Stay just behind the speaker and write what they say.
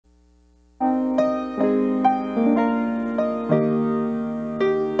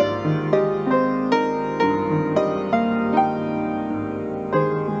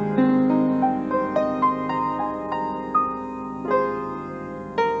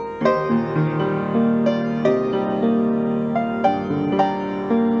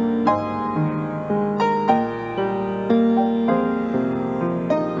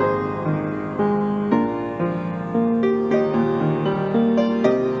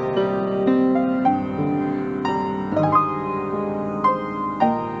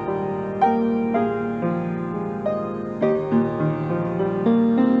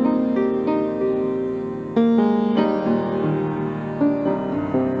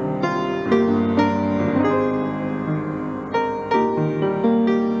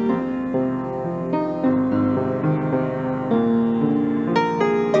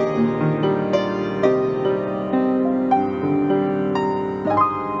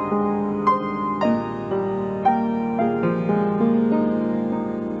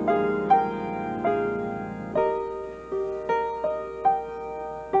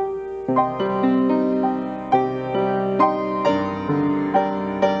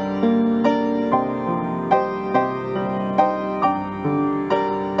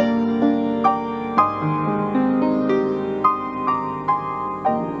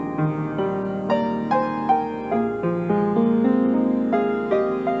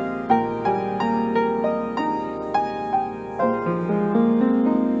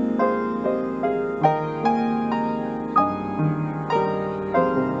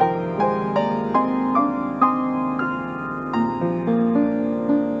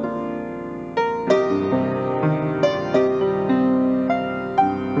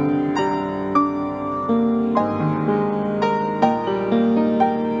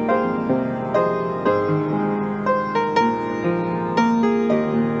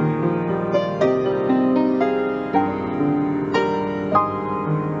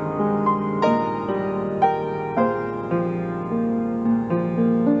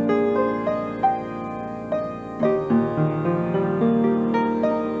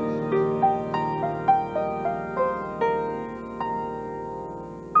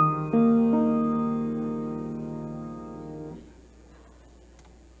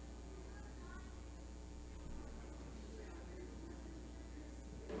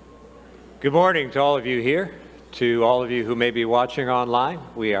Good morning to all of you here, to all of you who may be watching online.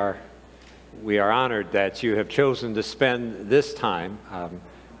 We are honored that you have chosen to spend this time,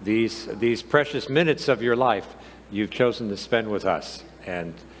 these precious minutes of your life, you've chosen to spend with us,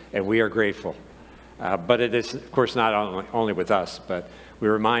 and we are grateful. But it is, of course, not only with us, but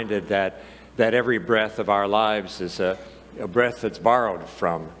we're reminded that every breath of our lives is a breath that's borrowed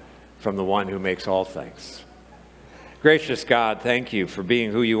from the one who makes all things. Gracious God, thank you for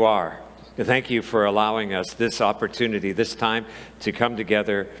being who you are. Thank you for allowing us this opportunity, this time, to come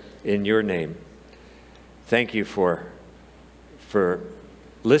together in your name. Thank you for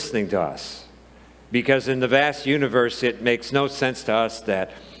listening to us. Because in the vast universe, it makes no sense to us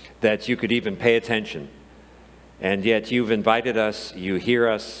that you could even pay attention. And yet you've invited us, you hear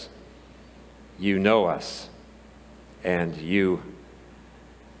us, you know us, and you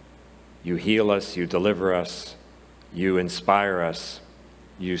heal us, you deliver us, you inspire us,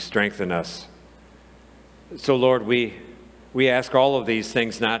 you strengthen us. So Lord, we ask all of these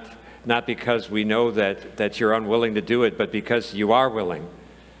things not because we know that you're unwilling to do it, but because you are willing,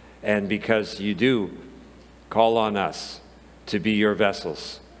 and because you do call on us to be your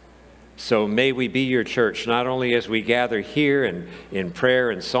vessels. So may we be your church, not only as we gather here and in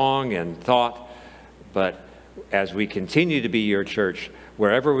prayer and song and thought, but as we continue to be your church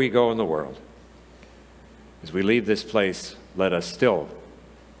wherever we go in the world. As we leave this place, let us still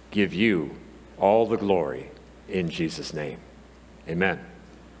give you all the glory in Jesus' name. Amen.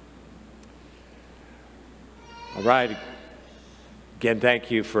 All right. Again,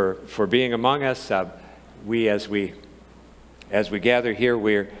 thank you for being among us. As we gather here,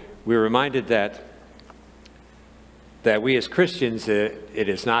 we're reminded that we as Christians, it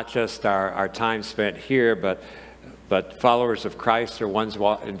is not just our time spent here, but followers of Christ are ones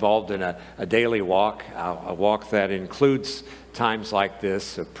involved in a daily walk, a walk that includes times like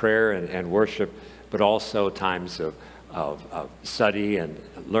this of prayer and worship, but also times of study and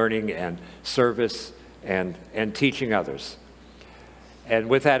learning and service and teaching others. And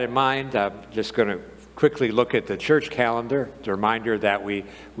with that in mind, I'm just going to quickly look at the church calendar. It's a reminder that we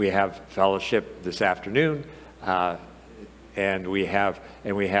have fellowship this afternoon, and we have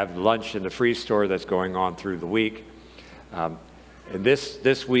lunch in the free store that's going on through the week. And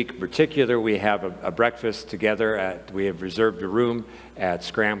this week in particular, we have a breakfast together. We have reserved a room at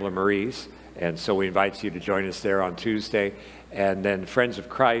Scrambler Marie's, and so we invite you to join us there on Tuesday. And then Friends of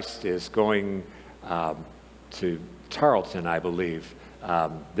Christ is going to Tarleton, I believe,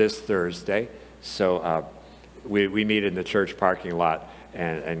 this Thursday. So we meet in the church parking lot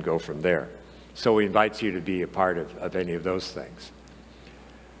and go from there. So we invite you to be a part of any of those things.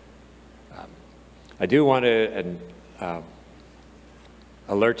 I do want to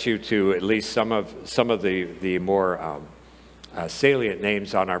alert you to at least some of the more salient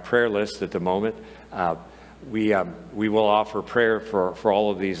names on our prayer list at the moment. We will offer prayer for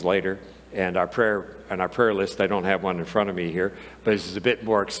all of these later, and our prayer list, I don't have one in front of me here, but this is a bit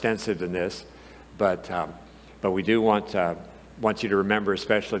more extensive than this. But we do want you to remember,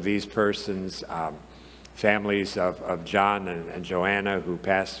 especially these persons, families of John and Joanna who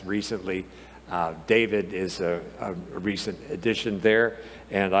passed recently. David is a recent addition there,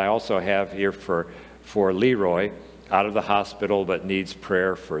 and I also have here for Leroy, out of the hospital but needs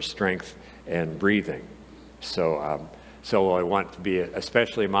prayer for strength and breathing. So I want to be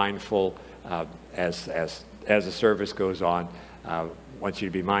especially mindful as the service goes on. I want you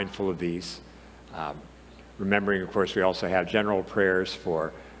to be mindful of these. Remembering, of course, we also have general prayers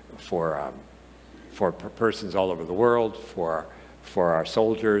for persons all over the world, for our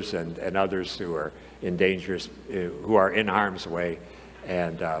soldiers and others who are in dangers, who are in harm's way,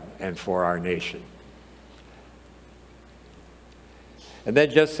 and for our nation. And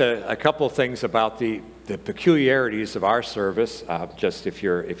then just a couple of things about the peculiarities of our service. Just if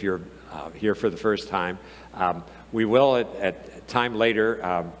you're here for the first time, we will at time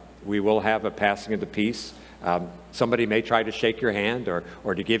later we will have a passing of the peace. Somebody may try to shake your hand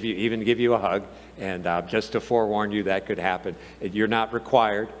or to give you a hug, and just to forewarn you, that could happen. You're not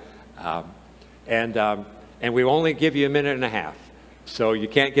required, and we only give you a minute and a half, so you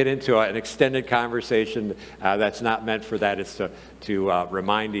can't get into an extended conversation. That's not meant for that. It's to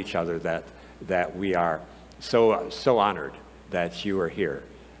remind each other that we are so honored that you are here,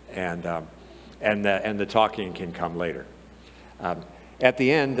 and the talking can come later. At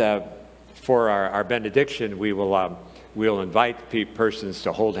the end. For our benediction, we'll invite persons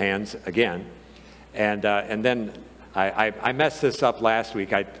to hold hands again, and then I messed this up last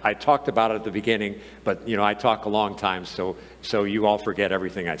week. I talked about it at the beginning, but I talk a long time, so you all forget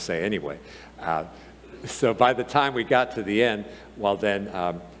everything I say anyway. so by the time we got to the end, well then,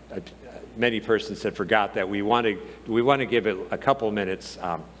 many persons had forgot that we want to give it a couple minutes.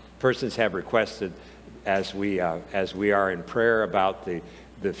 Persons have requested, as we are in prayer about the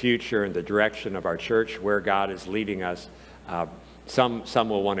future and the direction of our church, where God is leading us. Some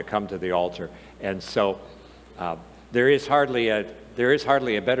will want to come to the altar, and so there is hardly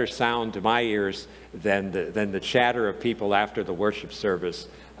a better sound to my ears than the chatter of people after the worship service.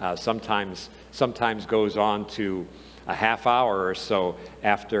 Sometimes goes on to a half hour or so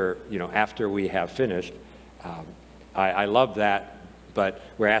after we have finished. I love that, but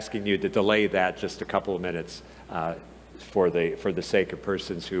we're asking you to delay that just a couple of minutes for the sake of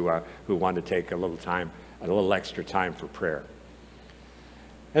persons who want to take a little extra time for prayer.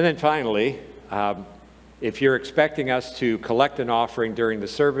 And then finally, if you're expecting us to collect an offering during the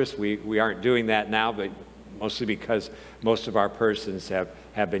service, we aren't doing that now, but mostly because most of our persons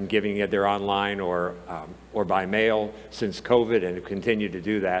have been giving it either online or by mail since COVID and continue to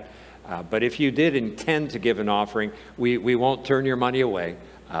do that. But if you did intend to give an offering, we won't turn your money away.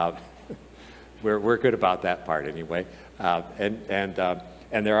 We're good about that part anyway.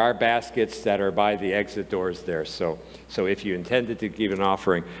 And there are baskets that are by the exit doors there. So if you intended to give an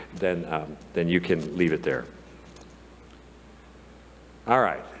offering, then you can leave it there. All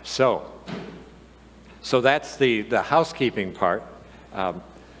right. So that's the housekeeping part.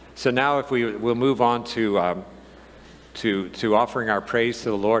 So now if we'll move on to offering our praise to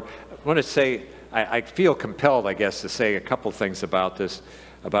the Lord. I want to say, I feel compelled, I guess, to say a couple things about this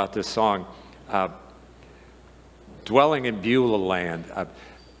song. Dwelling in Beulah land.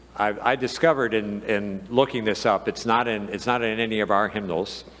 I discovered in looking this up, it's not in any of our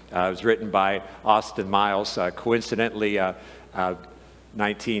hymnals. It was written by Austin Miles, coincidentally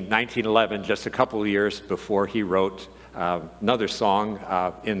 1911, just a couple of years before he wrote another song,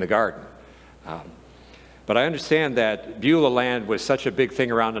 In the Garden. But I understand that Beulah land was such a big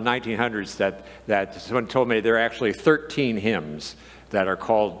thing around the 1900s that someone told me there are actually 13 hymns that are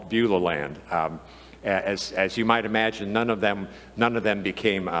called Beulah land. As you might imagine, none of them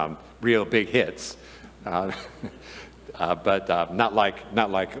became real big hits, but not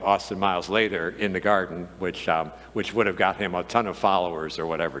like Austin Miles later, In the Garden, which would have got him a ton of followers or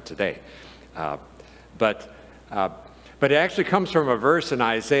whatever today. But it actually comes from a verse in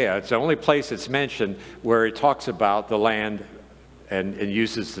Isaiah. It's the only place it's mentioned where it talks about the land and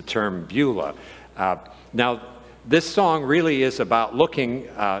uses the term Beulah. Now, this song really is about looking.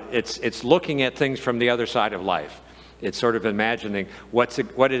 It's looking at things from the other side of life. It's sort of imagining what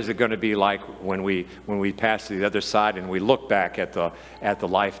is it going to be like when we pass to the other side and we look back at the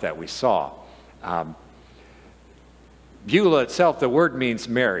life that we saw. Beulah itself, the word means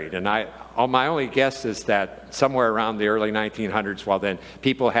married, and my only guess is that somewhere around the early 1900s, well then,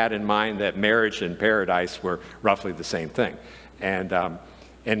 people had in mind that marriage and paradise were roughly the same thing. And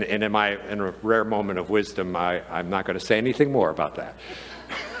in a rare moment of wisdom, I'm not going to say anything more about that.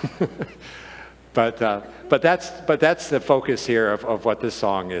 but that's the focus here of what this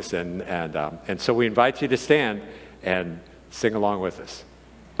song is, and so we invite you to stand and sing along with us.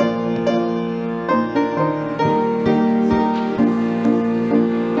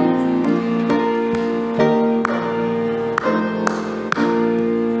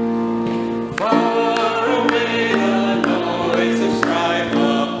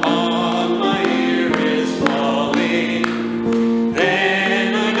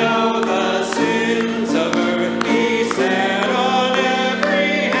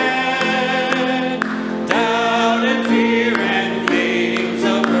 Fear and flee.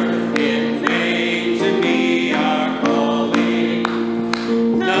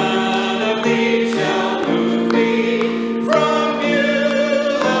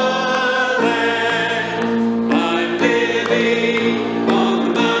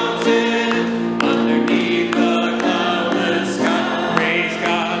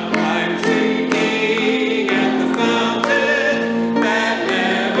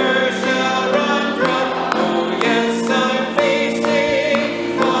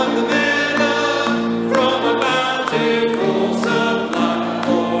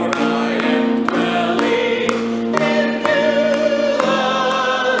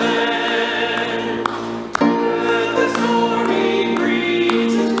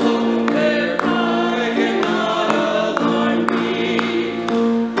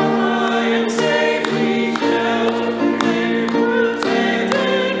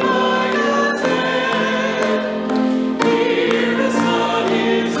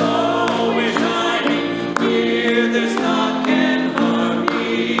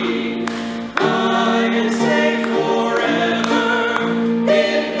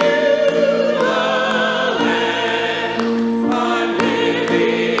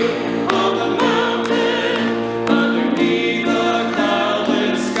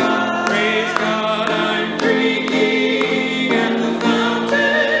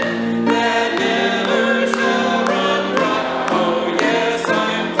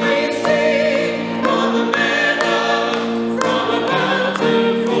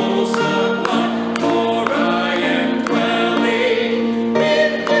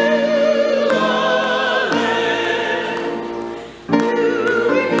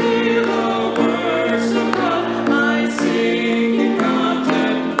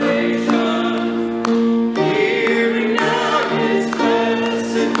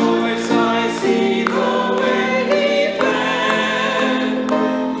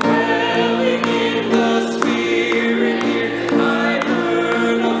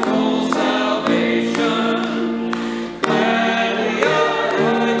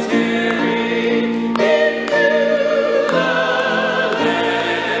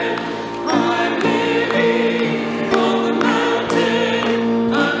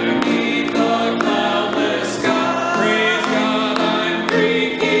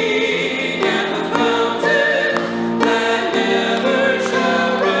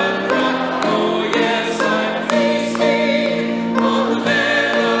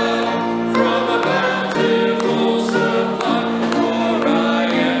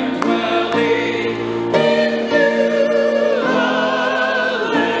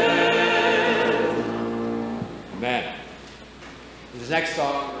 next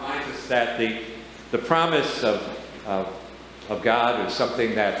song reminds us that the promise of God is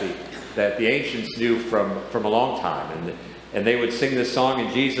something that the ancients knew from a long time, and they would sing this song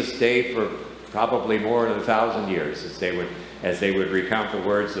in Jesus' day for probably more than 1,000 years as they would recount the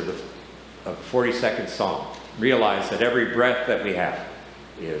words of the 42nd Psalm. Realize that every breath that we have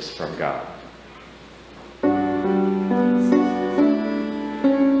is from God.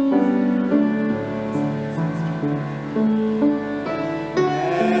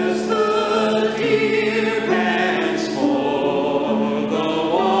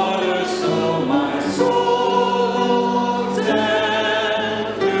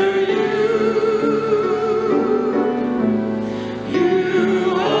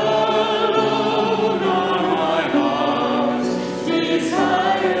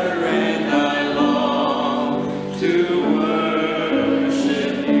 Desire and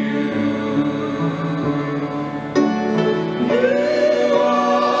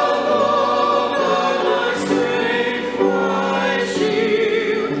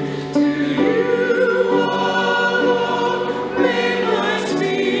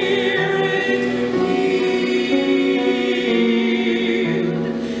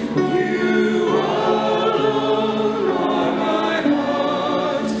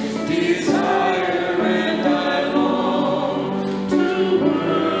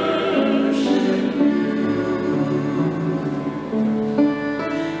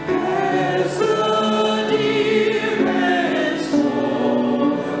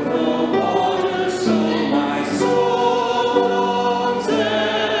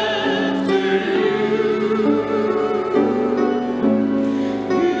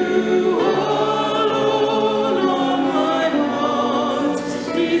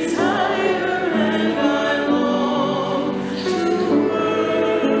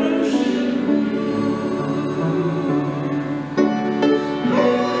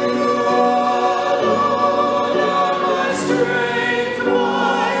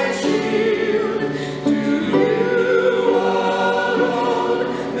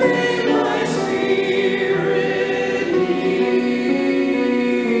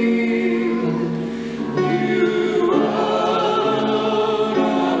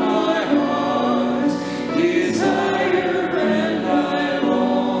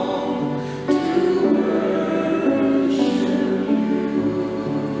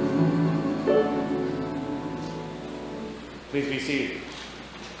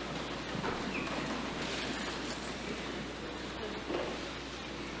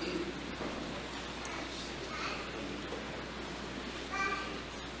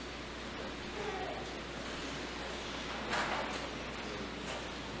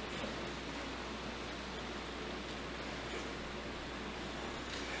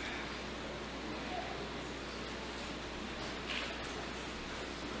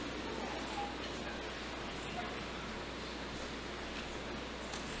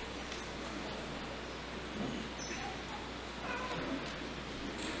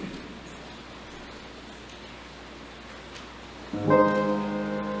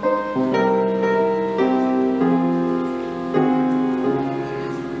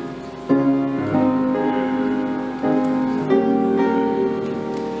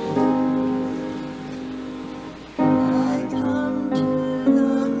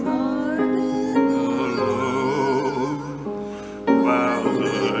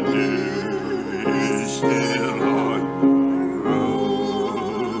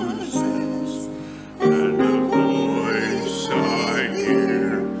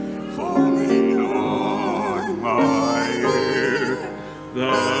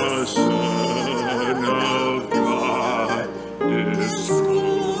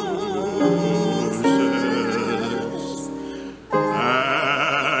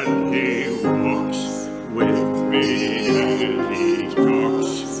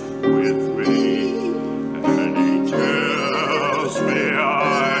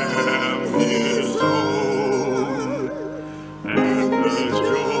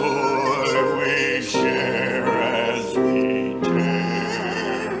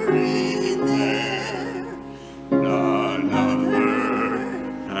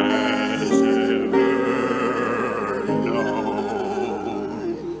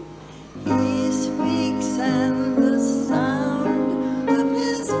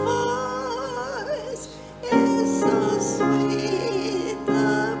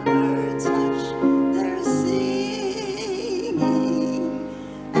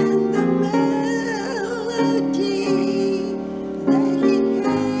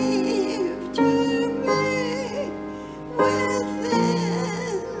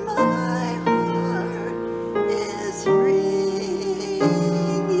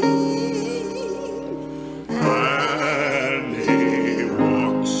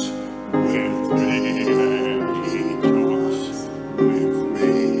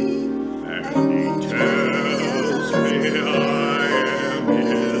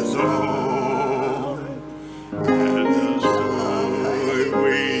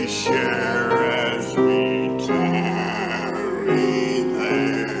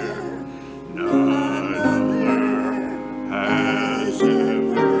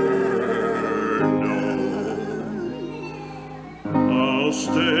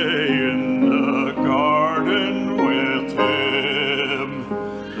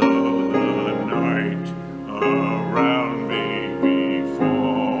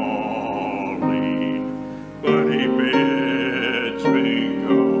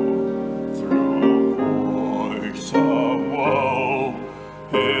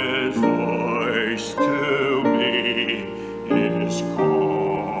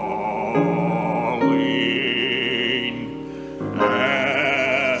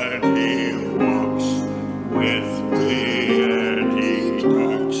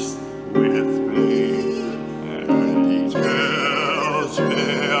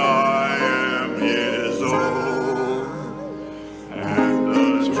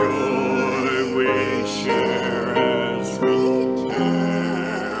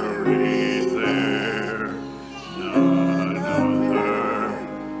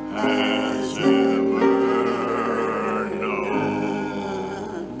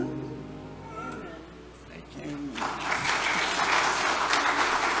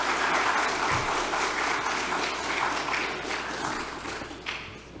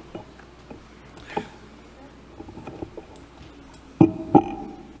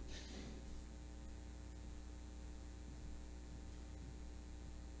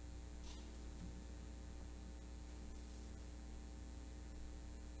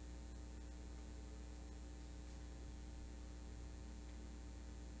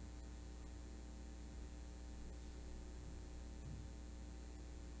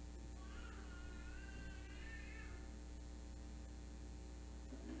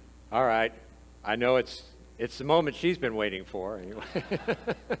All right. I know it's the moment she's been waiting for, anyway.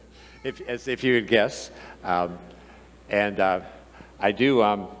 As if you would guess. I do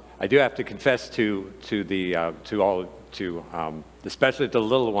have to confess especially the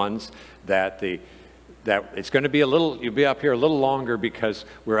little ones, that it's going to be you'll be up here a little longer, because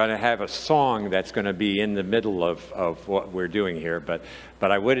we're going to have a song that's going to be in the middle of what we're doing here. But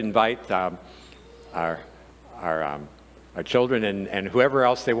I would invite our children and whoever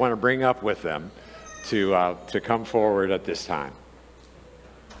else they want to bring up with them to come forward at this time.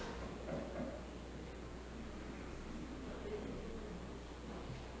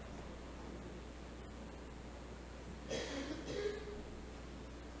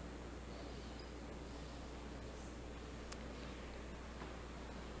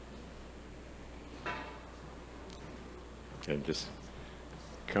 And just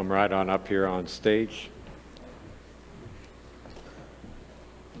come right on up here on stage.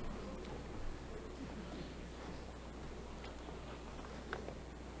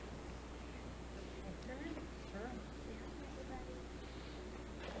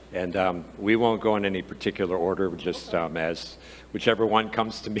 And we won't go in any particular order, just as whichever one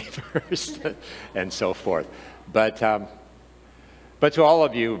comes to me first, and so forth. But to all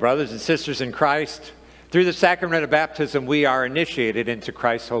of you, brothers and sisters in Christ, through the sacrament of baptism, we are initiated into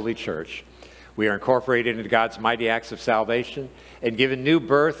Christ's holy church. We are incorporated into God's mighty acts of salvation and given new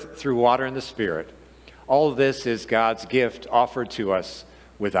birth through water and the Spirit. All of this is God's gift offered to us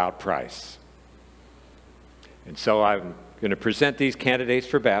without price. And so I'm going to present these candidates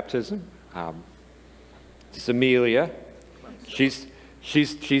for baptism. This is Amelia. She's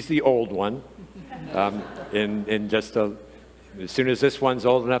the old one. As soon as this one's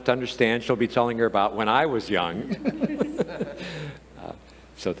old enough to understand, she'll be telling her about when I was young.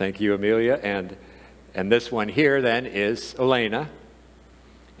 So thank you, Amelia. And this one here then is Elena.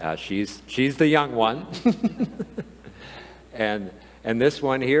 She's the young one. and this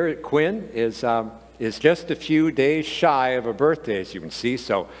one here, Quinn, is just a few days shy of a birthday, as you can see.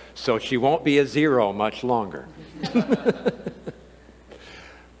 So she won't be a 0 much longer.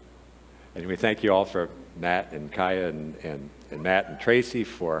 And we thank you all for Matt and Kaya and Matt and Tracy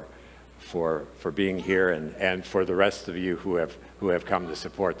for being here, and for the rest of you who have come to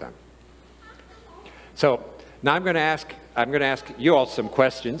support them. So now I'm going to ask you all some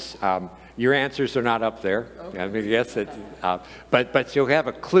questions. Your answers are not up there. Okay. I mean, yes, but you'll have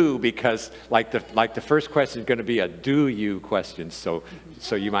a clue, because like the first question is going to be a do you question, so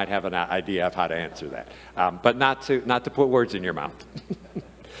you might have an idea of how to answer that, but not to put words in your mouth.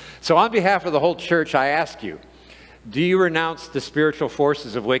 So on behalf of the whole church, I ask you, do you renounce the spiritual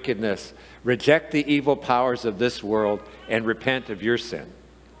forces of wickedness, reject the evil powers of this world, and repent of your sin?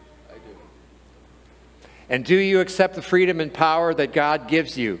 I do. And do you accept the freedom and power that God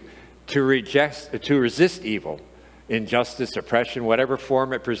gives you to resist evil, injustice, oppression, whatever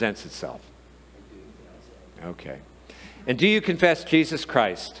form it presents itself? I do. Okay. And do you confess Jesus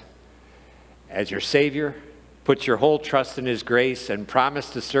Christ as your Savior, put your whole trust in His grace, and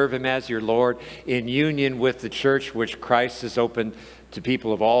promise to serve Him as your Lord in union with the church which Christ has opened to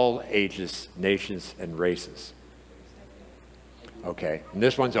people of all ages, nations, and races? Okay, and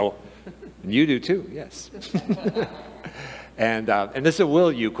this one's, and you do too, yes. And this is a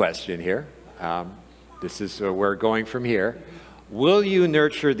will you question here. This is where we're going from here. Will you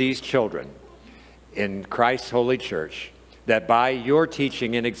nurture these children in Christ's holy church, that by your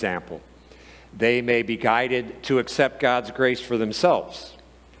teaching and example, they may be guided to accept God's grace for themselves,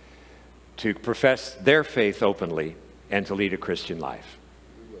 to profess their faith openly, and to lead a Christian life?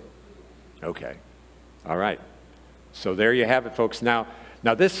 Okay. All right. So there you have it, folks. Now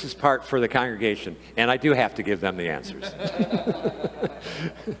this is part for the congregation, and I do have to give them the answers.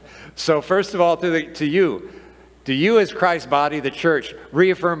 So first of all, to you, do you as Christ's body, the church,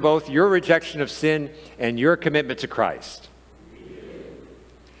 reaffirm both your rejection of sin and your commitment to Christ?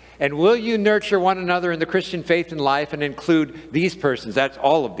 And will you nurture one another in the Christian faith and life, and include these persons, that's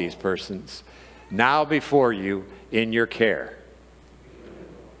all of these persons, now before you in your care?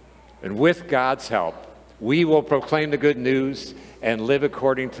 And with God's help, we will proclaim the good news and live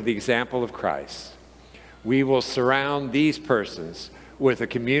according to the example of Christ. We will surround these persons with a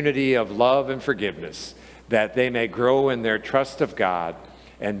community of love and forgiveness, that they may grow in their trust of God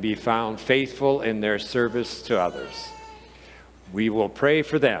and be found faithful in their service to others. We will pray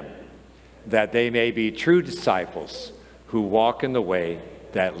for them, that they may be true disciples who walk in the way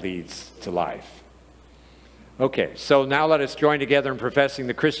that leads to life. Okay, so now let us join together in professing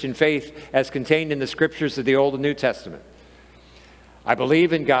the Christian faith as contained in the scriptures of the Old and New Testament. I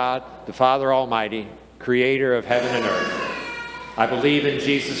believe in God, the Father Almighty, creator of heaven and earth. I believe in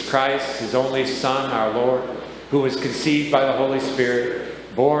Jesus Christ, his only Son, our Lord, who was conceived by the Holy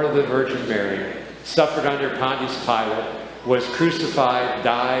Spirit, born of the Virgin Mary, suffered under Pontius Pilate, was crucified,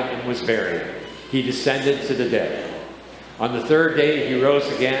 died, and was buried. He descended to the dead. On the third day he rose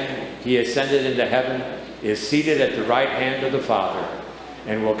again. He ascended into heaven, is seated at the right hand of the Father,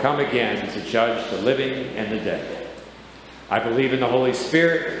 and will come again to judge the living and the dead. I believe in the Holy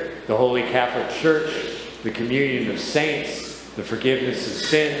Spirit, the Holy Catholic Church, the communion of saints, the forgiveness of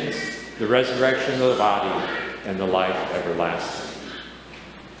sins, the resurrection of the body, and the life everlasting.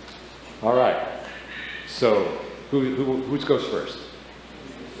 All right. So, who goes first?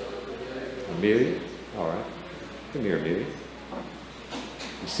 Amelia? All right. Come here, Amelia.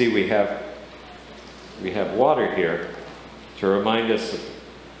 You see, we have water here to remind us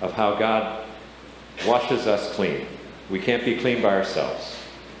of how God washes us clean. We can't be clean by ourselves.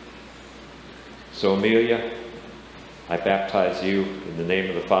 So, Amelia, I baptize you in the name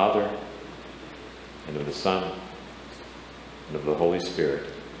of the Father, and of the Son, and of the Holy Spirit.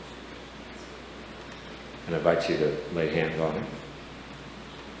 And I invite you to lay hands on her.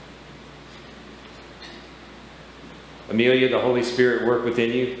 Amelia, the Holy Spirit work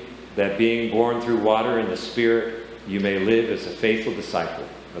within you, that being born through water and the Spirit, you may live as a faithful disciple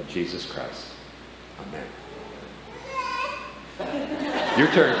of Jesus Christ. Amen. Your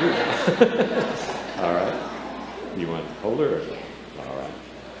turn, too. All right. You want to hold her? All right.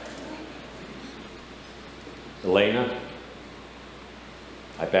 Elena,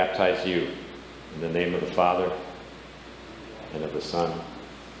 I baptize you in the name of the Father, and of the Son,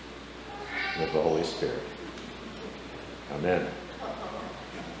 and of the Holy Spirit. Amen.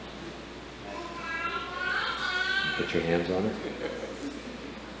 Put your hands on her.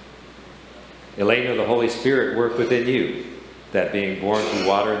 Elena, the Holy Spirit work within you, that being born through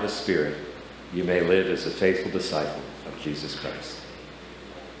water and the Spirit, you may live as a faithful disciple of Jesus Christ.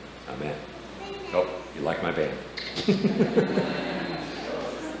 Amen. Oh, you like my band?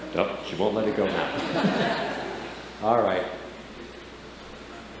 Oh, she won't let it go now. All right.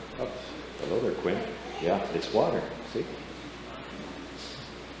 Oh, hello there, Quinn. Yeah, it's water. See?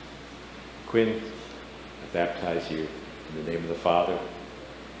 Quinn, I baptize you in the name of the Father,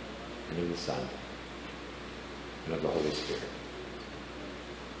 and of the Son, and of the Holy Spirit.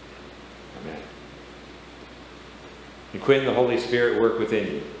 Amen. And Quinn, the Holy Spirit work within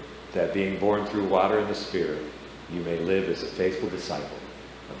you, that being born through water and the Spirit, you may live as a faithful disciple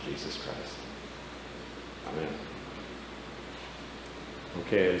of Jesus Christ. Amen.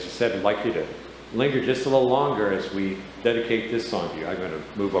 Okay, as I said, I'd like you to linger just a little longer as we dedicate this song to you. I'm going to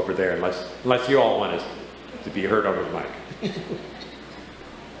move over there unless you all want us to be heard over the mic.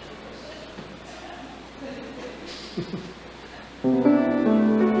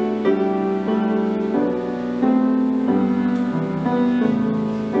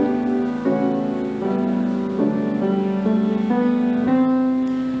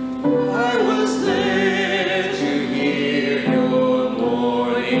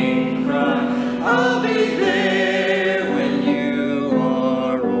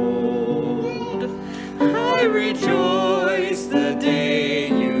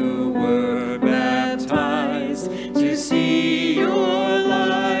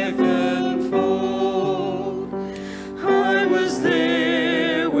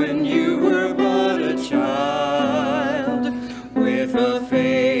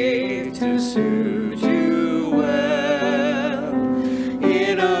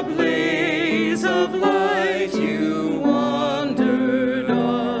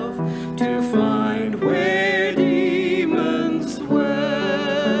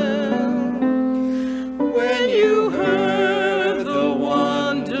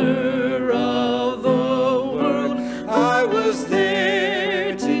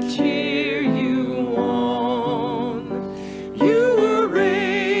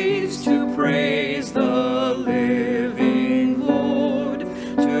 Praise the living Lord,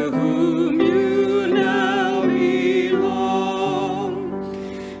 to whom you now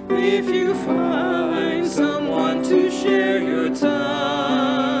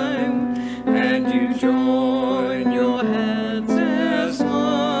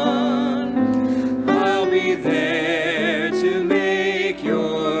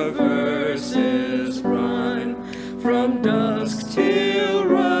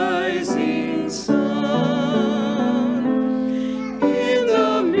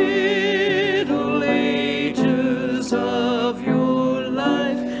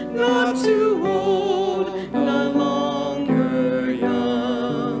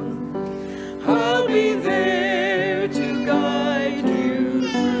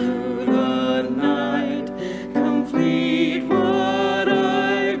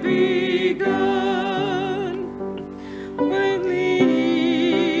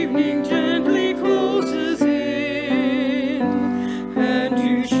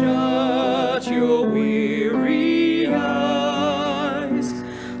shut your weary eyes.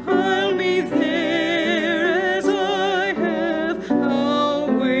 I'll be there as I have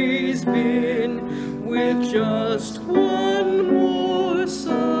always been, with just one more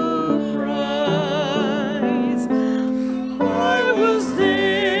surprise. I was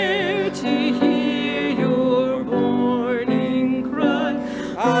there to hear your warning cry.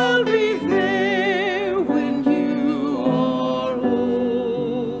 I'll be there when you are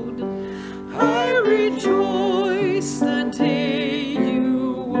old. I rejoice the day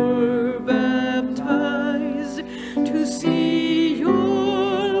you were baptized, to see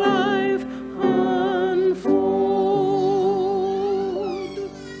your life unfold.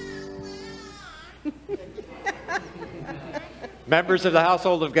 Members of the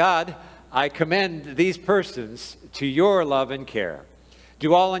household of God, I commend these persons to your love and care.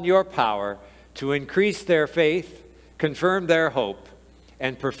 Do all in your power to increase their faith, confirm their hope,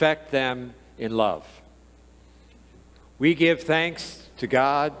 and perfect them in love. We give thanks to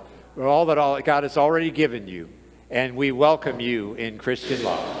God for all that God has already given you, and we welcome you in Christian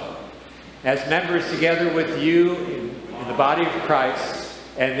love. As members together with you in the body of Christ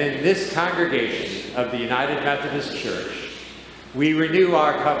and in this congregation of the United Methodist Church, we renew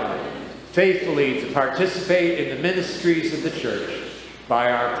our covenant faithfully to participate in the ministries of the church by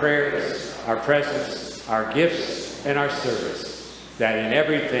our prayers, our presence, our gifts, and our service, that in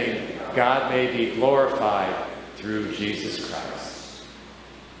everything God may be glorified through Jesus Christ.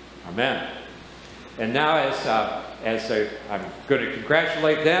 Amen. And now as I'm going to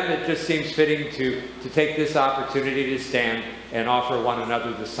congratulate them, it just seems fitting to take this opportunity to stand and offer one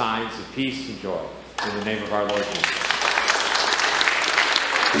another the signs of peace and joy. In the name of our Lord Jesus.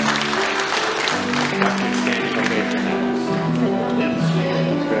 In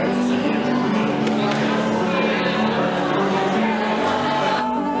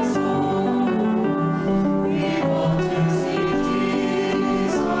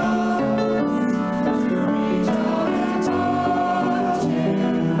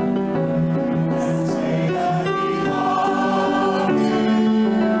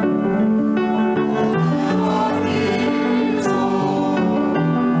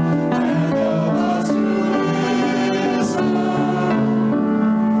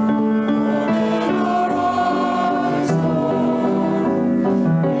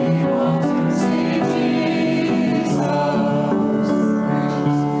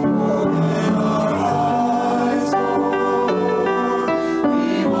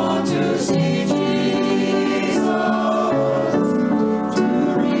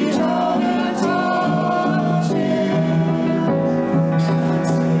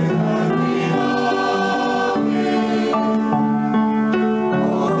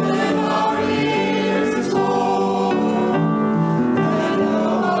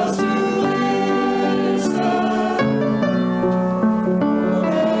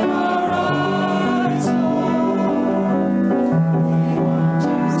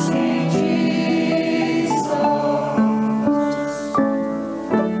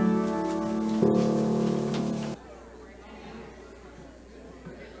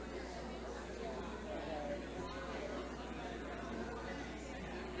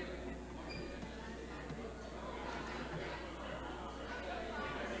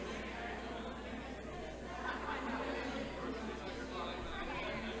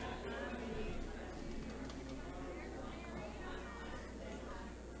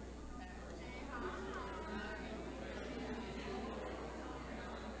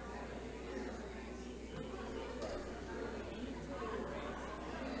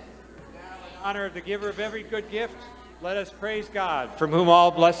honor of the giver of every good gift, let us praise God, from whom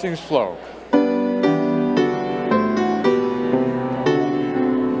all blessings flow.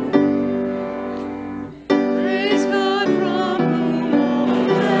 Praise God, from whom all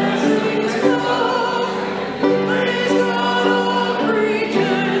blessings flow. Praise God, all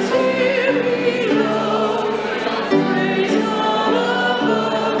creatures here below. Praise God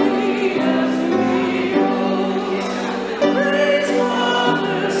above the heavenly hosts. Praise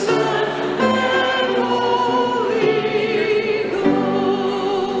Father, Son, and Holy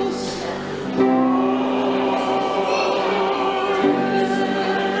Ghost.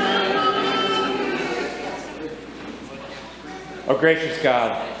 Oh, gracious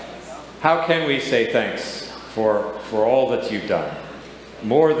God, how can we say thanks for all that you've done?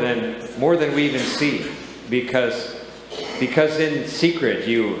 More than we even see, because in secret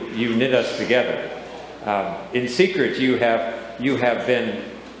you knit us together. In secret you have been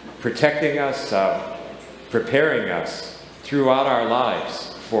protecting us, preparing us throughout our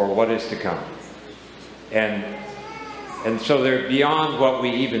lives for what is to come. And And so they're beyond what we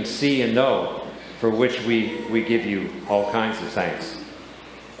even see and know, for which we give you all kinds of thanks.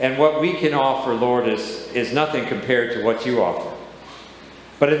 And what we can offer, Lord, is nothing compared to what you offer.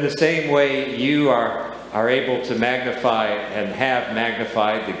 But in the same way, you are able to magnify and have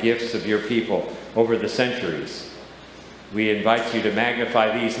magnified the gifts of your people over the centuries. We invite you to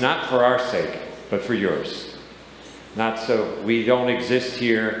magnify these, not for our sake, but for yours. Not so we don't exist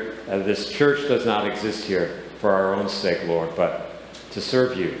here, this church does not exist here for our own sake, Lord, but to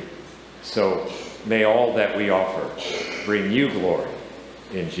serve you. So may all that we offer bring you glory.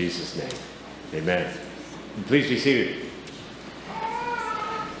 In Jesus' name, amen. And please be seated.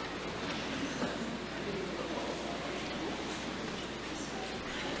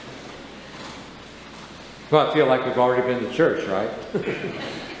 Well, I feel like we've already been to church, right?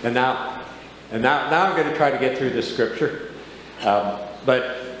 and now I'm going to try to get through this scripture,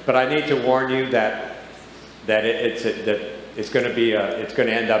 but I need to warn you that it's going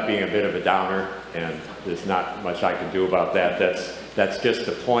to end up being a bit of a downer, and there's not much I can do about that. That's just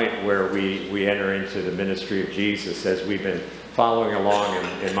the point where we enter into the ministry of Jesus as we've been following along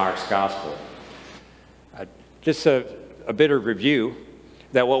in Mark's gospel. Just a bit of review.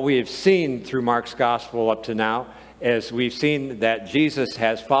 That what we have seen through Mark's gospel up to now is we've seen that Jesus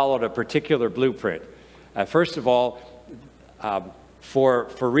has followed a particular blueprint. First of all, for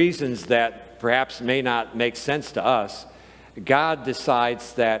reasons that perhaps may not make sense to us, God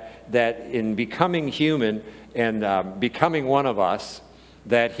decides that in becoming human and becoming one of us,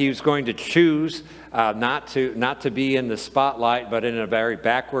 that he's going to choose not to be in the spotlight, but in a very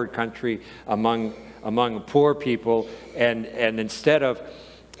backward country among poor people, and instead of,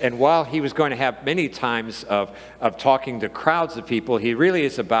 and while he was going to have many times of talking to crowds of people, he really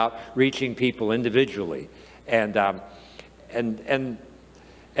is about reaching people individually, and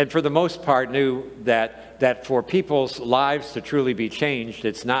for the most part knew that for people's lives to truly be changed,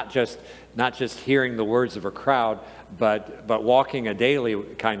 it's not just hearing the words of a crowd, but walking a daily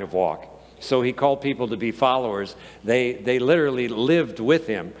kind of walk. So he called people to be followers. They literally lived with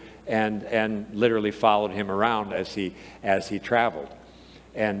him and literally followed him around as he traveled.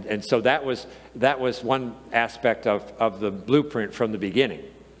 And so that was one aspect of the blueprint from the beginning.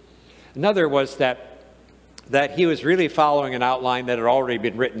 Another was that he was really following an outline that had already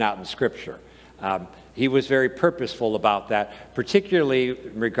been written out in Scripture. He was very purposeful about that, particularly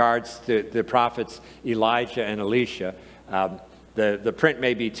in regards to the prophets Elijah and Elisha. The print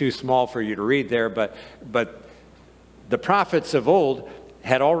may be too small for you to read there, but the prophets of old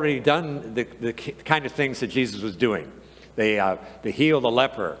had already done the kind of things that Jesus was doing. They healed a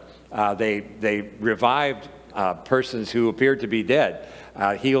leper. They revived persons who appeared to be dead,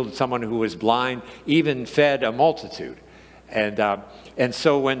 healed someone who was blind, even fed a multitude. And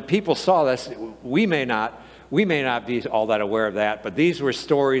so when people saw this, we may not be all that aware of that, but these were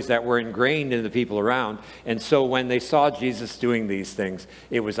stories that were ingrained in the people around. And so when they saw Jesus doing these things,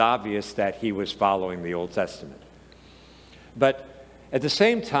 it was obvious that he was following the Old Testament. But at the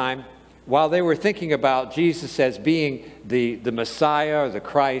same time, while they were thinking about Jesus as being the Messiah, the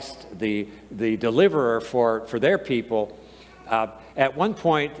Christ, the deliverer for their people, at one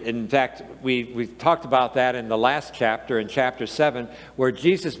point, in fact, we talked about that in the last chapter, in chapter 7, where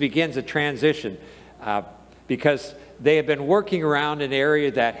Jesus begins a transition because they have been working around an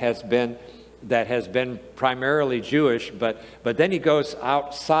area that has been primarily Jewish, but then he goes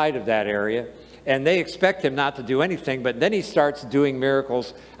outside of that area. And they expect him not to do anything, but then he starts doing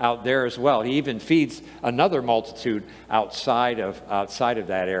miracles out there as well. He even feeds another multitude outside of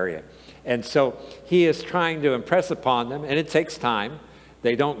that area. And so he is trying to impress upon them, and it takes time.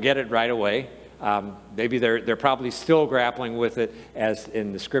 They don't get it right away. Maybe they're probably still grappling with it, as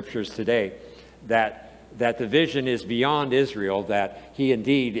in the scriptures today, that the vision is beyond Israel, that he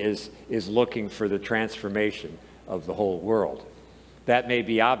indeed is looking for the transformation of the whole world. That may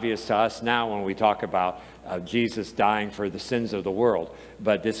be obvious to us now when we talk about Jesus dying for the sins of the world,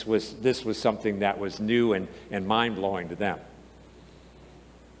 but this was something that was new and mind-blowing to them.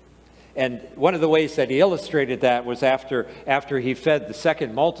 And one of the ways that he illustrated that was after he fed the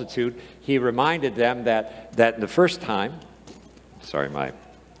second multitude, he reminded them that the first time, sorry,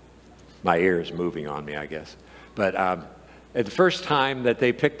 my ear is moving on me, I guess, but at the first time that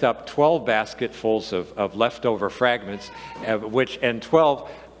they picked up 12 basketfuls of leftover fragments, and 12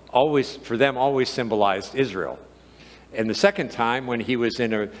 for them always symbolized Israel. And the second time, when he was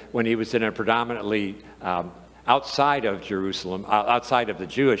in a predominantly outside of Jerusalem, outside of the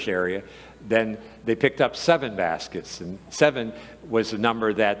Jewish area, then they picked up 7 baskets, and 7 was a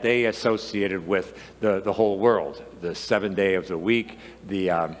number that they associated with the whole world, the 7th day of the week,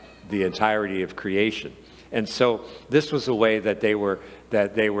 the entirety of creation. And so this was a way that they were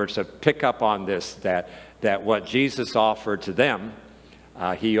to pick up on this, that what Jesus offered to them,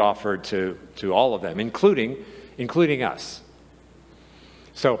 he offered to all of them, including us.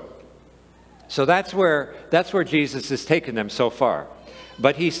 So that's where Jesus has taken them so far.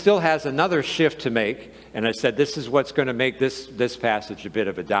 But he still has another shift to make. And I said this is what's going to make this passage a bit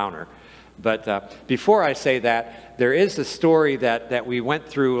of a downer. But before I say that, there is a story that we went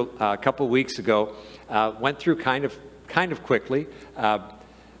through a couple weeks ago. Went through kind of quickly,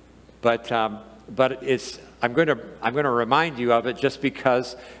 but I'm going to remind you of it just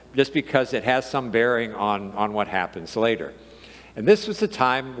because it has some bearing on what happens later. And this was a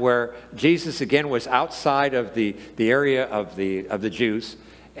time where Jesus again was outside of the area of the Jews,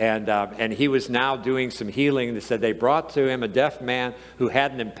 and he was now doing some healing. They said they brought to him a deaf man who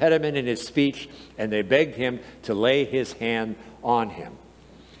had an impediment in his speech, and they begged him to lay his hand on him.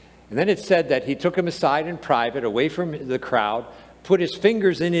 And then it said that he took him aside in private, away from the crowd, put his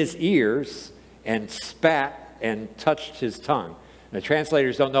fingers in his ears, and spat and touched his tongue. The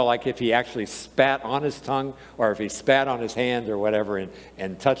translators don't know, like, if he actually spat on his tongue or if he spat on his hand or whatever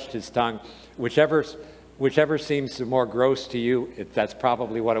and touched his tongue. Whichever seems more gross to you, that's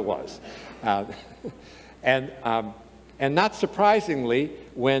probably what it was. And not surprisingly,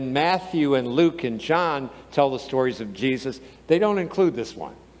 when Matthew and Luke and John tell the stories of Jesus, they don't include this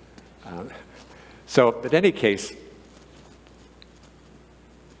one. So in any case,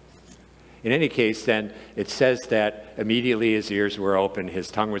 then it says that immediately his ears were open, his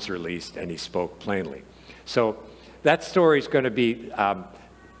tongue was released, and he spoke plainly. So that story is going to be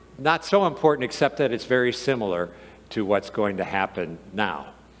not so important, except that it's very similar to what's going to happen now.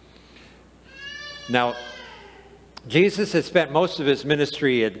 Now, Jesus has spent most of his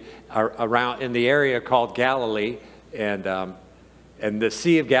ministry around in the area called Galilee, and the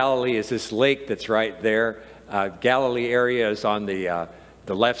Sea of Galilee is this lake that's right there. Galilee area is on the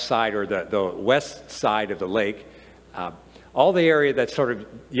left side, or the west side of the lake. All the area that's sort of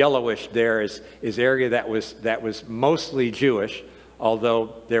yellowish there is area that was mostly Jewish,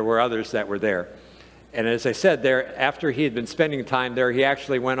 although there were others that were there. And as I said, there, after he had been spending time there, he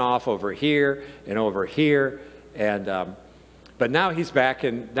actually went off over here and over here, and but now he's back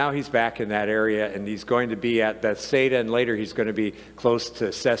in that area, and he's going to be at Bethsaida, and later he's going to be close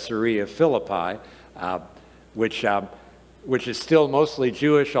to Caesarea Philippi, which is still mostly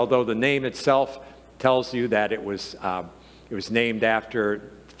Jewish, although the name itself tells you that it was named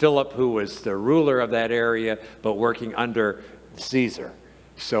after Philip, who was the ruler of that area, but working under Caesar.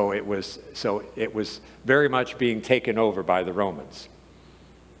 So it was very much being taken over by the Romans.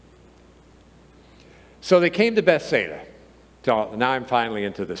 So they came to Bethsaida. So now I'm finally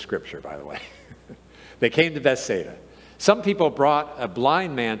into the scripture, by the way. They came to Bethsaida. Some people brought a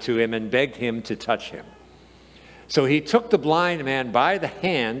blind man to him and begged him to touch him. So he took the blind man by the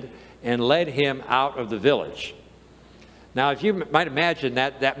hand and led him out of the village. Now, if you might imagine,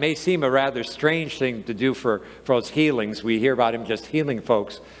 that may seem a rather strange thing to do for those healings. We hear about him just healing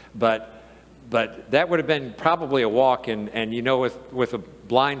folks, but that would have been probably a walk, and you know, with a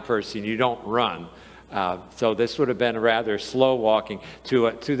blind person, you don't run. So this would have been a rather slow walking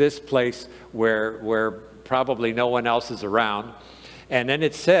to this place where probably no one else is around. And then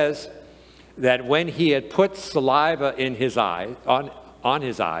it says that when he had put saliva in his eye, on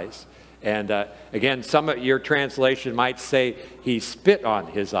his eyes, and again, some of your translation might say he spit on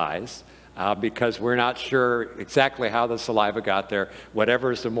his eyes, because we're not sure exactly how the saliva got there.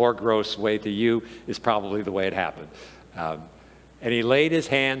 Whatever is the more gross way to you is probably the way it happened. And he laid his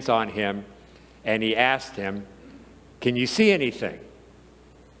hands on him, and he asked him, "Can you see anything?"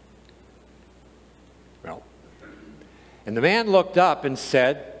 Well, and the man looked up and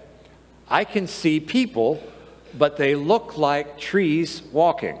said, "I can see people, but they look like trees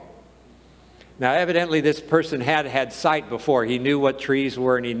walking." Now, evidently, this person had sight before. He knew what trees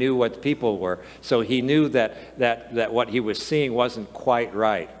were, and he knew what people were. So he knew that what he was seeing wasn't quite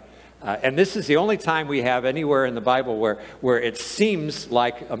right. And this is the only time we have anywhere in the Bible where it seems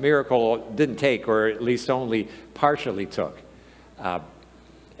like a miracle didn't take, or at least only partially took.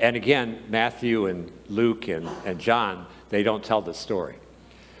 And again, Matthew and Luke and John, they don't tell the story.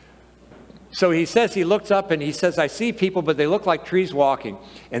 So he says, he looks up and he says, "I see people, but they look like trees walking."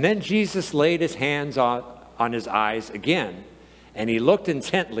 And then Jesus laid his hands on his eyes again, and he looked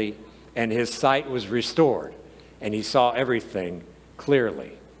intently, and his sight was restored, and he saw everything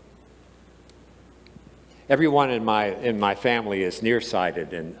clearly. Everyone in my family is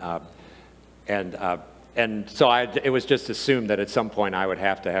nearsighted, and and so it was just assumed that at some point I would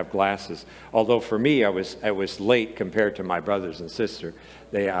have to have glasses. Although for me, I was late compared to my brothers and sister.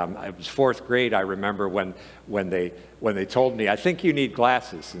 It was fourth grade, I remember, when they told me, I think you need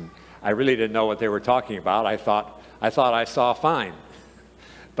glasses. And I really didn't know what they were talking about. I thought I saw fine.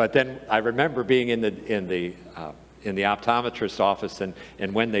 But then I remember being in the optometrist's office,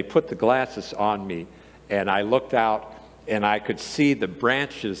 and when they put the glasses on me, and I looked out and I could see the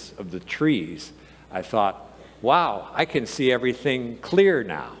branches of the trees, I thought, wow, I can see everything clear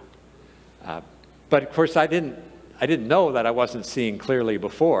now. But of course, I didn't know that I wasn't seeing clearly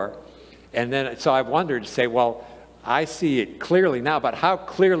before. And then, so I wondered to say, well, I see it clearly now, but how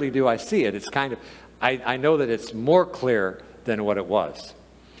clearly do I see it? It's kind of, I know that it's more clear than what it was.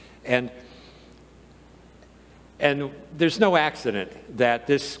 And there's no accident that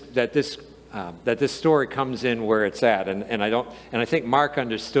this story comes in where it's at, and I think Mark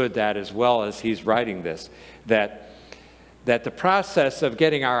understood that as well as he's writing this, that the process of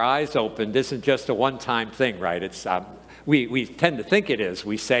getting our eyes opened isn't just a one-time thing, right? It's we tend to think it is.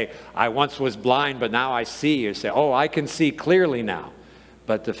 We say, I once was blind, but now I see. You say, oh, I can see clearly now.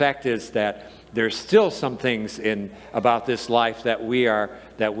 But the fact is that there's still some things about this life that we are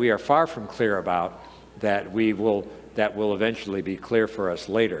far from clear about, that will eventually be clear for us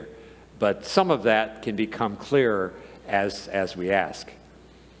later. But some of that can become clearer as we ask.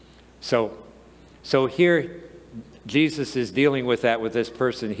 So here, Jesus is dealing with that with this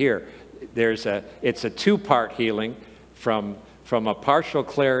person here. It's a two-part healing, from a partial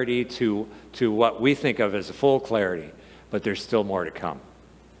clarity to what we think of as a full clarity, but there's still more to come.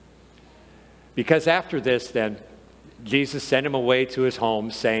 Because after this, then, Jesus sent him away to his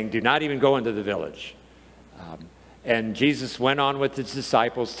home, saying, do not even go into the village. And Jesus went on with his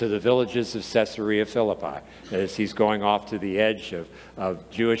disciples to the villages of Caesarea Philippi, as he's going off to the edge of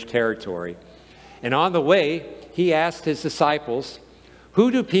Jewish territory. And on the way, he asked his disciples, who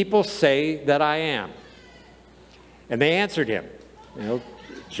do people say that I am? And they answered him,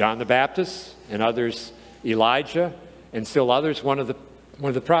 John the Baptist, and others Elijah, and still others one of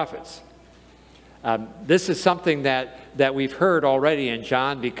the prophets. This is something that we've heard already in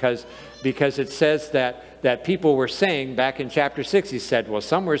John, because it says that people were saying, back in chapter 6, he said, well,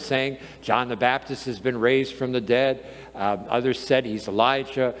 some were saying John the Baptist has been raised from the dead. Others said he's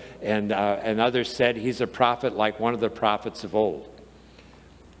Elijah, and others said he's a prophet like one of the prophets of old.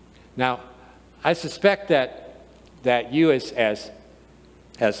 Now, I suspect that you as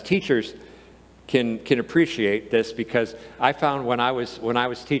teachers can appreciate this, because I found when I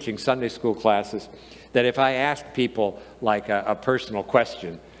was teaching Sunday school classes that if I asked people like a personal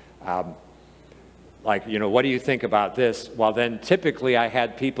question, like, what do you think about this? Well, then typically I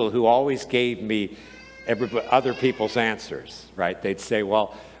had people who always gave me other people's answers, right? They'd say,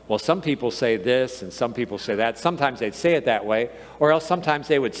 well, some people say this and some people say that. Sometimes they'd say it that way, or else sometimes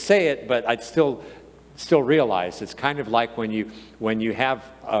they would say it, but I'd still realize it's kind of like when you have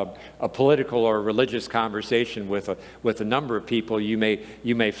a political or religious conversation with a number of people, you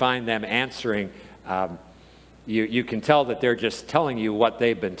may find them answering. You can tell that they're just telling you what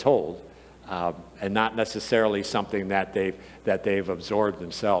they've been told, and not necessarily something that they've absorbed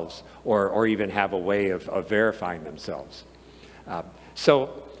themselves, or even have a way of verifying themselves.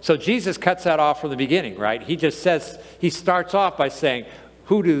 So Jesus cuts that off from the beginning, right? He starts off by saying,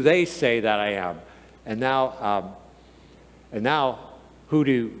 who do they say that I am? And now, who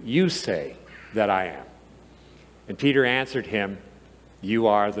do you say that I am? And Peter answered him, you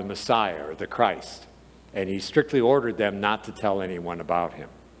are the Messiah, or the Christ. And he strictly ordered them not to tell anyone about him.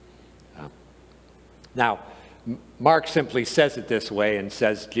 Now, Mark simply says it this way, and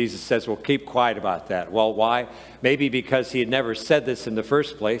Jesus says, well, keep quiet about that. Well, why? Maybe because he had never said this in the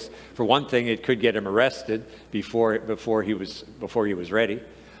first place. For one thing, it could get him arrested before he was ready.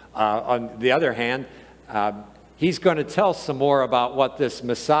 On the other hand, he's going to tell some more about what this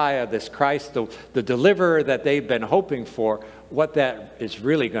Messiah, this Christ, the deliverer that they've been hoping for, what that is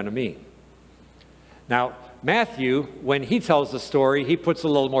really going to mean. Now, Matthew, when he tells the story, he puts a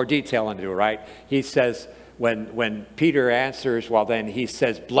little more detail into it, right? He says, when Peter answers, well, then he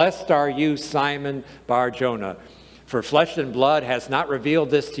says, blessed are you, Simon Bar-Jonah, for flesh and blood has not revealed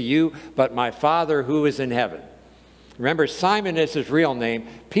this to you, but my Father who is in heaven. Remember, Simon is his real name.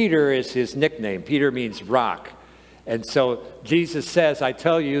 Peter is his nickname. Peter means rock. And so Jesus says, I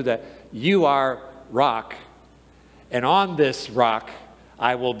tell you that you are rock, and on this rock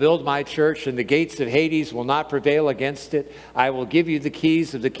I will build my church, and the gates of Hades will not prevail against it. I will give you the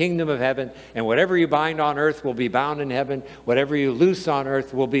keys of the kingdom of heaven, and whatever you bind on earth will be bound in heaven. Whatever you loose on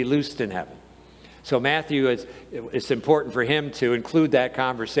earth will be loosed in heaven. So Matthew, it's important for him to include that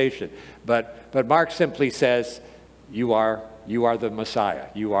conversation. But Mark simply says, you are the Messiah.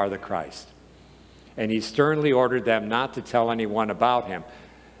 You are the Christ. And he sternly ordered them not to tell anyone about him.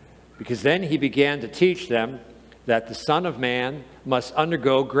 Because then he began to teach them that the Son of Man must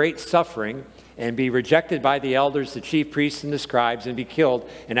undergo great suffering and be rejected by the elders, the chief priests, and the scribes, and be killed,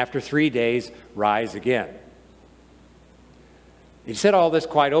 and after 3 days rise again. He said all this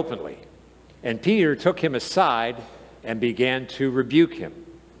quite openly. And Peter took him aside and began to rebuke him.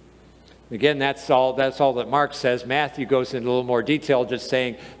 Again, that's all that Mark says. Matthew goes into a little more detail, just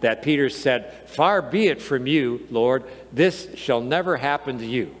saying that Peter said, "Far be it from you, Lord, this shall never happen to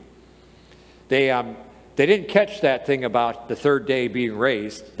you." They didn't catch that thing about the third day being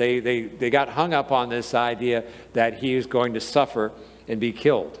raised. They got hung up on this idea that he was going to suffer and be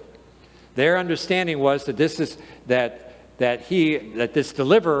killed. Their understanding was that that this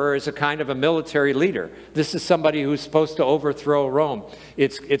deliverer is a kind of a military leader. This is somebody who's supposed to overthrow Rome.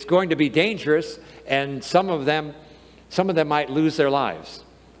 It's going to be dangerous, and some of them might lose their lives.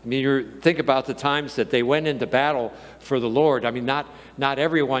 I mean, you think about the times that they went into battle for the Lord. I mean, not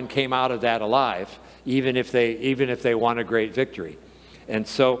everyone came out of that alive, even if they won a great victory. And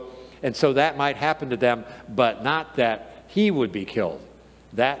so that might happen to them, but not that he would be killed.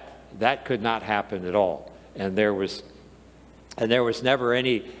 That could not happen at all. And there was never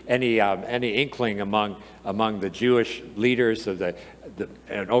any inkling among the Jewish leaders of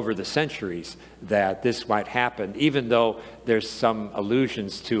and over the centuries that this might happen, even though there's some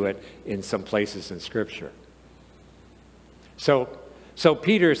allusions to it in some places in Scripture. So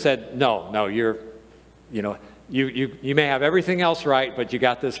Peter said, "No, you may have everything else right, but you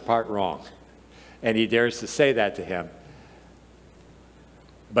got this part wrong," and he dares to say that to him.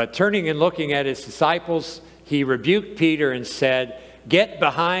 But turning and looking at his disciples, he rebuked Peter and said, "Get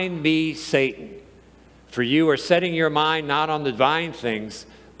behind me, Satan, for you are setting your mind not on the divine things,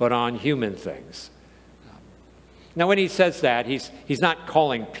 but on human things." Now, when he says that, he's not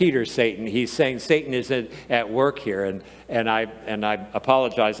calling Peter Satan. He's saying Satan is at work here. And I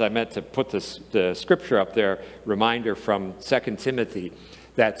apologize. I meant to put the scripture up there, reminder from 2 Timothy,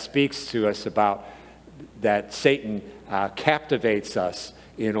 that speaks to us about that Satan captivates us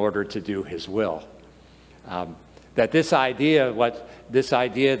in order to do his will. That this idea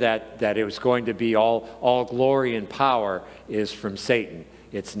that it was going to be all glory and power is from Satan.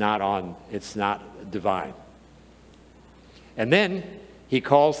 It's not divine. And then he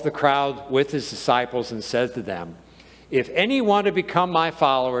calls the crowd with his disciples and says to them, "If any want to become my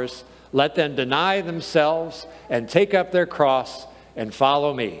followers, let them deny themselves and take up their cross and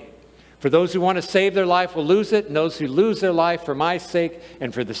follow me. For those who want to save their life will lose it, and those who lose their life for my sake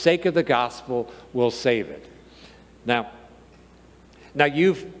and for the sake of the gospel will save it." Now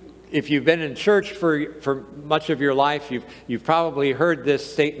if you've been in church for much of your life, you've probably heard this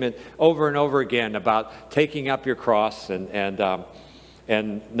statement over and over again about taking up your cross, and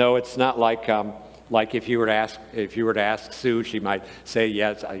no, it's not like if you were to ask Sue, she might say,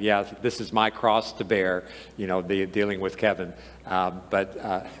 yes, this is my cross to bear, dealing with Kevin,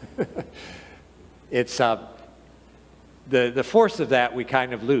 but it's the force of that we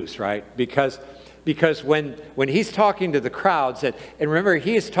kind of lose, right? Because when he's talking to the crowds, and remember,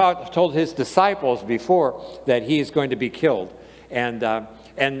 he has told his disciples before that he is going to be killed. And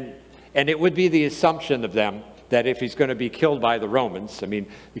it would be the assumption of them that if he's going to be killed by the Romans, I mean,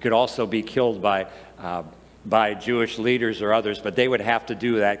 he could also be killed by Jewish leaders or others, but they would have to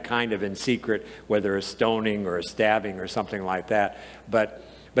do that kind of in secret, whether a stoning or a stabbing or something like that. But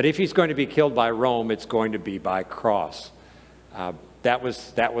if he's going to be killed by Rome, it's going to be by cross. That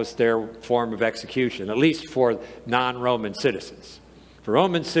was their form of execution, at least for non-Roman citizens. For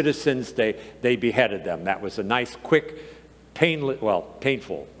Roman citizens, they beheaded them. That was a nice, quick,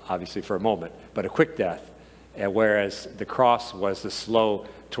 painful, obviously for a moment, but a quick death. Whereas the cross was the slow,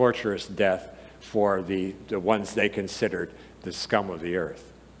 torturous death for the ones they considered the scum of the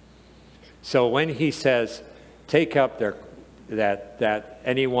earth. So when he says, take up that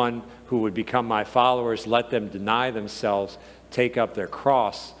anyone who would become my followers, let them deny themselves, take up their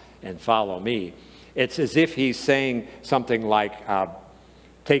cross and follow me. It's as if he's saying something like,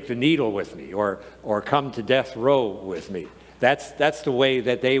 take the needle with me, or come to death row with me. That's the way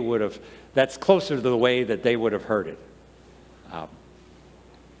that they would have, that's closer to the way that they would have heard it.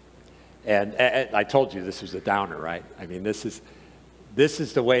 And I told you this was a downer, right? I mean, this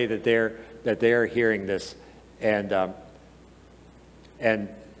is the way that they're hearing this. And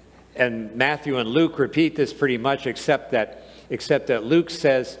Matthew and Luke repeat this pretty much, except that Luke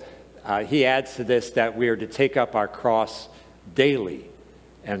says, he adds to this that we are to take up our cross daily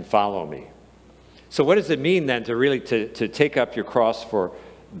and follow me. So what does it mean then to really to take up your cross for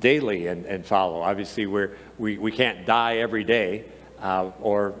daily and follow? Obviously, we can't die every day,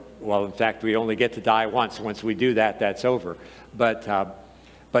 well, in fact, we only get to die once. Once we do that, that's over. But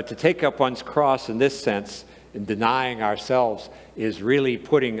to take up one's cross in this sense, in denying ourselves, is really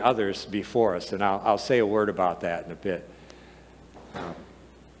putting others before us. And I'll say a word about that in a bit.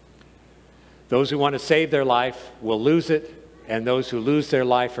 Those who want to save their life will lose it, and those who lose their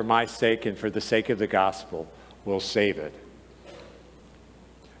life for my sake and for the sake of the gospel will save it.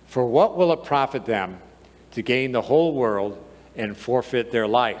 For what will it profit them to gain the whole world and forfeit their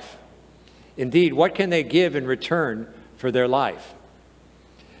life? Indeed, what can they give in return for their life?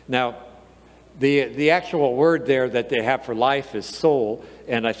 Now, the actual word there that they have for life is soul,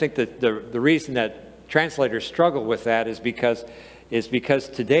 and I think that the reason that translators struggle with that is because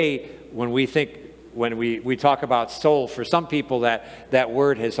today when we talk about soul, for some people that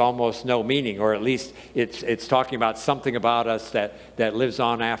word has almost no meaning, or at least it's talking about something about us that lives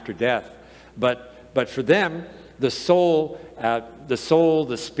on after death. But for them, the soul,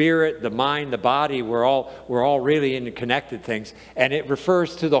 the spirit, the mind, the body, we're all really interconnected things, and it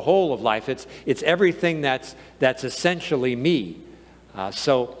refers to the whole of life. It's everything that's essentially me.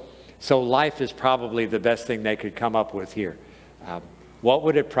 So life is probably the best thing they could come up with here. What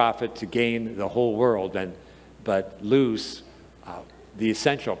would it profit to gain the whole world but lose the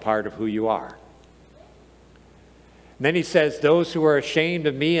essential part of who you are? And then he says, those who are ashamed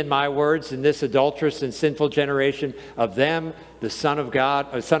of me and my words in this adulterous and sinful generation, of them the Son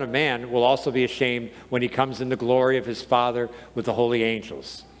of Man will also be ashamed when he comes in the glory of his Father with the holy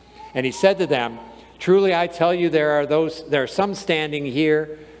angels. And he said to them, truly I tell you, there are some standing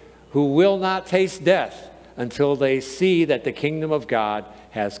here who will not taste death until they see that the kingdom of God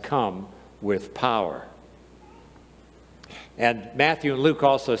has come with power. And Matthew and Luke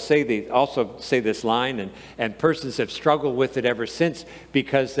also say this line, and persons have struggled with it ever since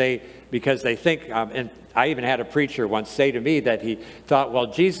because they think, and I even had a preacher once say to me that he thought, well,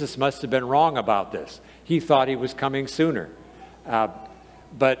 Jesus must have been wrong about this. He thought he was coming sooner.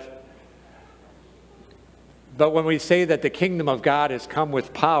 But when we say that the kingdom of God has come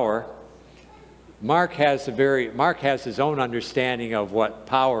with power, Mark has his own understanding of what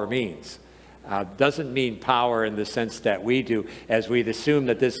power means. Doesn't mean power in the sense that we do, as we'd assume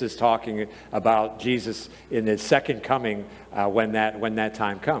that this is talking about Jesus in his second coming when that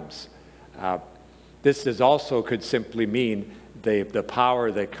time comes. This also could simply mean the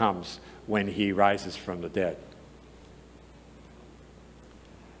power that comes when he rises from the dead.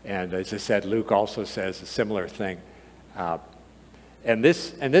 And as I said, Luke also says a similar thing. And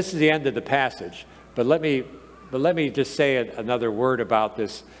this is the end of the passage. But let me just say another word about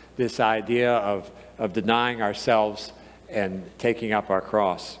this idea of denying ourselves and taking up our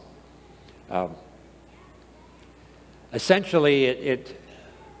cross. Essentially,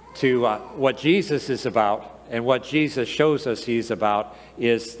 what Jesus is about and what Jesus shows us he's about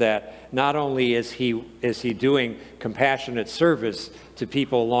is that not only is he doing compassionate service to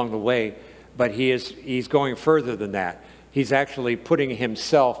people along the way, but he's going further than that. He's actually putting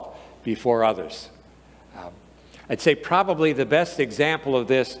himself before others. I'd say probably the best example of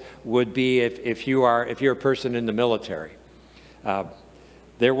this would be if you're a person in the military.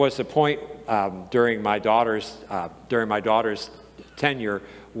 There was a point during my daughter's tenure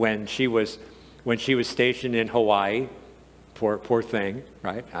when she was stationed in Hawaii. Poor thing,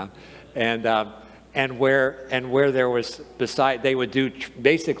 right? And where there was they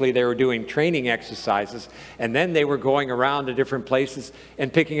were doing training exercises, and then they were going around to different places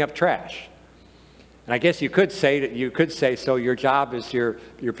and picking up trash. And I guess you could say, so your job is you're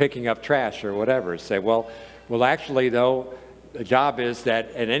picking up trash or whatever. Say, well, actually though, the job is that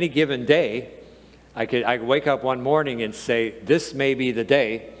at any given day, I could wake up one morning and say, this may be the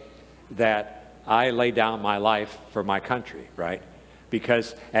day that I lay down my life for my country, right?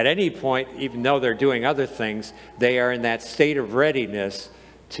 Because at any point, even though they're doing other things, they are in that state of readiness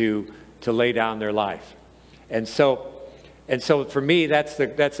to lay down their life. And so for me, that's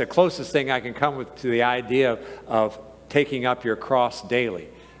the closest thing I can come with to the idea of taking up your cross daily,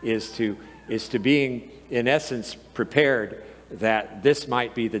 is to being, in essence, prepared that this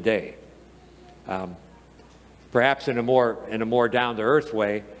might be the day. Perhaps in a more down-to-earth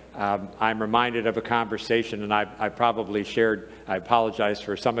way, I'm reminded of a conversation, and I probably shared, I apologize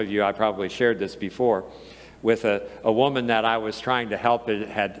for some of you, I probably shared this before, with a woman that I was trying to help. It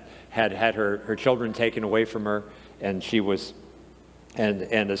had her children taken away from her, and she was, and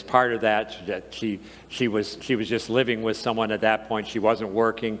as part of that, she was just living with someone at that point. She wasn't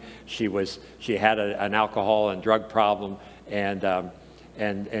working. She had an alcohol and drug problem, and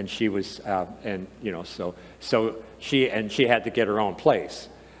and she was, and you know, so she had to get her own place.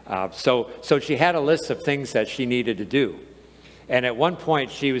 So she had a list of things that she needed to do. And at one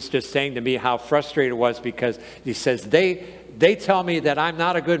point, she was just saying to me how frustrated it was because he says, they tell me that I'm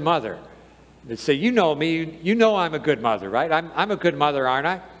not a good mother. They say, you know me, you know I'm a good mother, right? I'm a good mother, aren't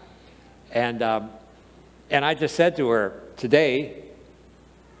I? And I just said to her, today,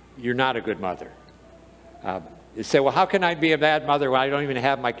 you're not a good mother. They say, well, how can I be a bad mother when I don't even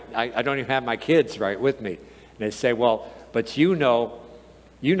have my kids right with me? And they say, well, but you know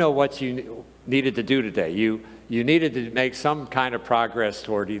what you needed to do today. You needed to make some kind of progress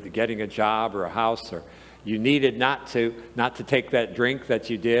toward either getting a job or a house, or you needed not to take that drink that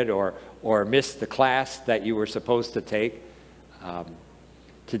you did, or miss the class that you were supposed to take.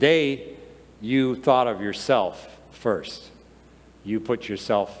 Today, you thought of yourself first. You put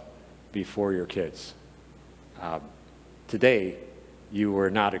yourself before your kids. Today, you were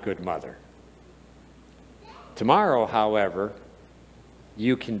not a good mother. Tomorrow, however,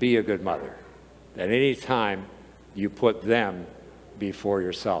 you can be a good mother. At any time, you put them before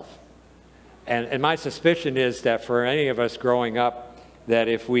yourself. And my suspicion is that for any of us growing up, that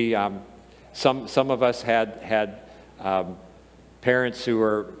if we, some of us had parents who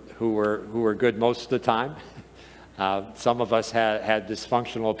were good most of the time. Some of us had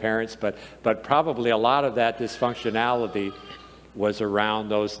dysfunctional parents, but probably a lot of that dysfunctionality was around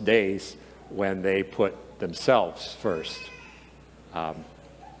those days when they put themselves first.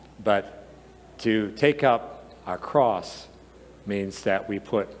 But to take up our cross means that we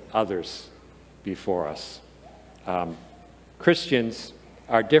put others before us. Christians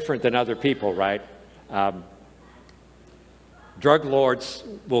are different than other people, right? Drug lords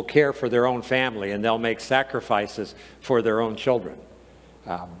will care for their own family, and they'll make sacrifices for their own children.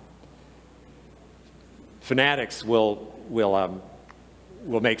 Fanatics will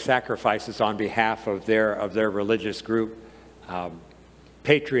make sacrifices on behalf of their religious group.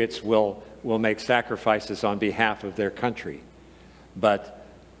 Patriots will make sacrifices on behalf of their country. But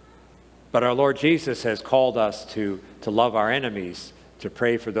our Lord Jesus has called us to love our enemies, to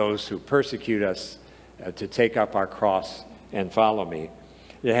pray for those who persecute us, to take up our cross and follow me.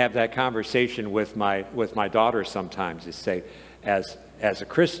 To have that conversation with my daughter sometimes, to say, as a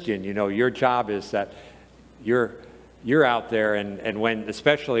Christian, you know, your job is that you're out there, and when,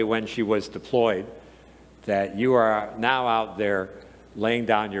 especially when she was deployed, that you are now out there laying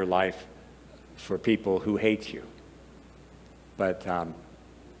down your life for people who hate you. But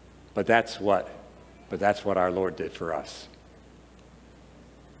that's what our Lord did for us.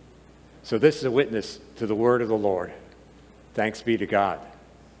 So this is a witness to the word of the Lord. Thanks be to God.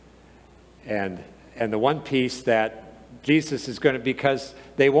 And the one piece that Jesus is going to, because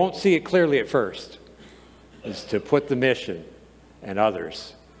they won't see it clearly at first, is to put the mission and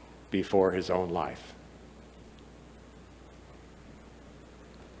others before his own life.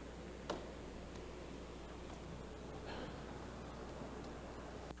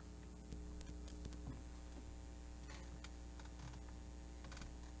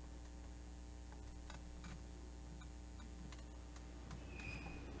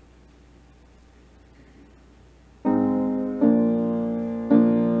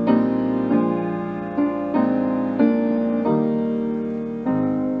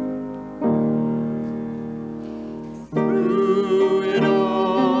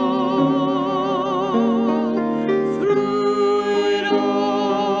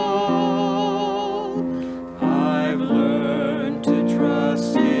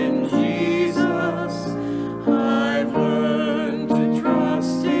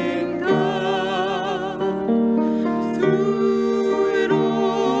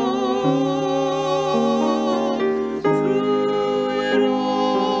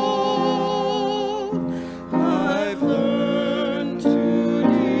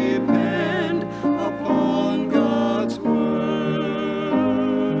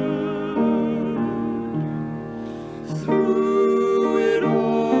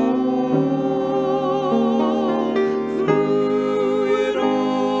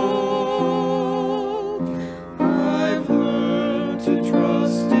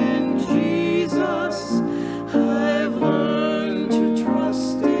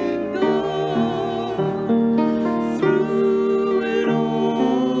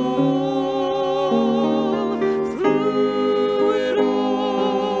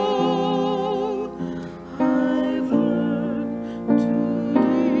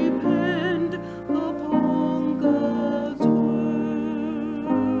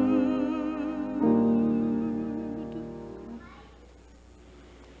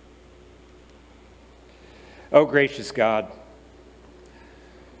 Oh, gracious God,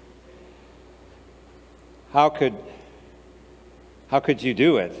 How could you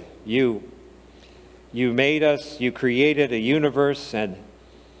do it? You made us, you created a universe, and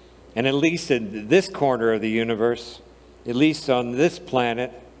at least in this corner of the universe, at least on this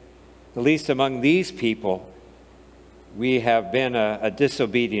planet, at least among these people, we have been a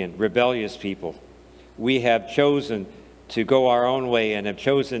disobedient, rebellious people. We have chosen to go our own way and have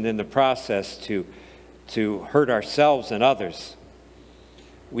chosen in the process to hurt ourselves and others.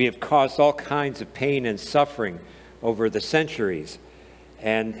 We have caused all kinds of pain and suffering over the centuries.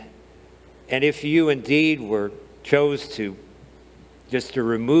 And if you indeed chose to just to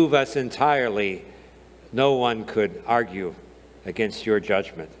remove us entirely, no one could argue against your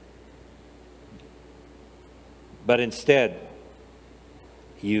judgment. But instead,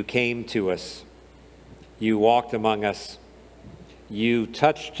 you came to us. You walked among us. You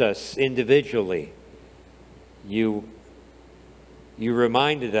touched us individually. You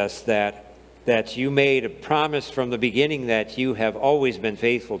reminded us that you made a promise from the beginning that you have always been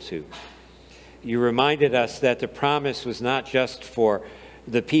faithful to. You reminded us that the promise was not just for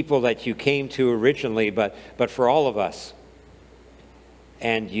the people that you came to originally, but for all of us.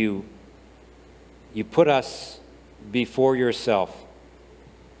 And you put us before yourself,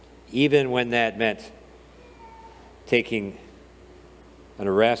 even when that meant taking an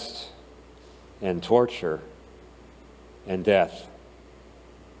arrest and torture and death.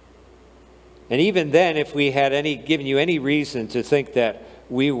 And even then, if we had given you any reason to think that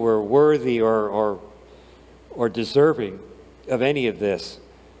we were worthy or deserving of any of this,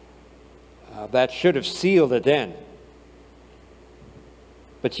 that should have sealed it then.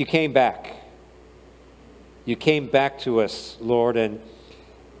 But you came back. You came back to us, Lord, and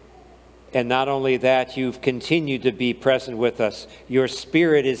not only that, you've continued to be present with us. Your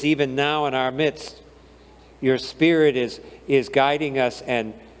Spirit is even now in our midst. Your Spirit is guiding us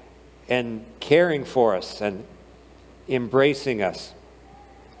and caring for us and embracing us.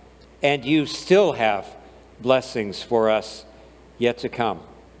 And you still have blessings for us yet to come.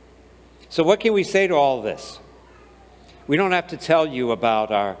 So what can we say to all of this? We don't have to tell you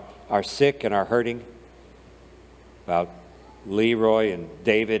about our sick and our hurting, about Leroy and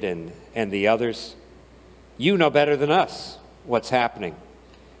David and the others. You know better than us what's happening.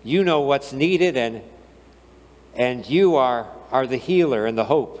 You know what's needed, and you are the healer and the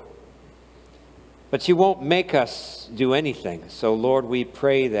hope. But you won't make us do anything. So Lord, we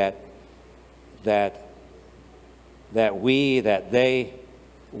pray that they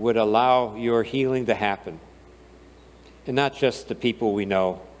would allow your healing to happen. And not just the people we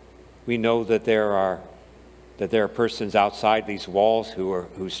know. We know that there are persons outside these walls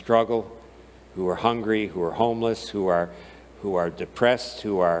who struggle, who are hungry, who are homeless, who are depressed,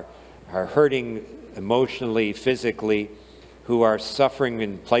 who are hurting emotionally, physically, who are suffering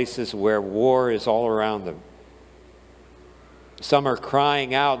in places where war is all around them. Some are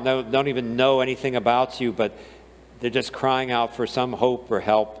crying out, don't even know anything about you, but they're just crying out for some hope or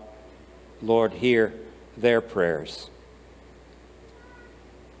help. Lord, hear their prayers.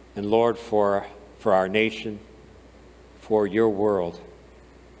 And Lord, for our nation, for your world,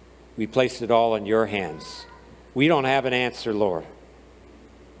 we place it all in your hands. We don't have an answer, Lord.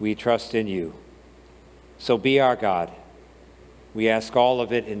 We trust in you. So be our God. We ask all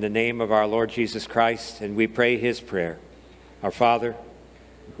of it in the name of our Lord Jesus Christ, and we pray his prayer. Our Father,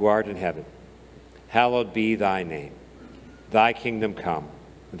 who art in heaven, hallowed be thy name. Thy kingdom come,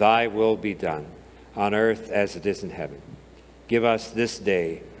 thy will be done, on earth as it is in heaven. Give us this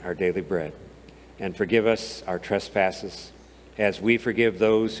day our daily bread, and forgive us our trespasses, as we forgive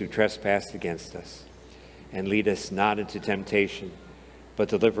those who trespass against us. And lead us not into temptation, but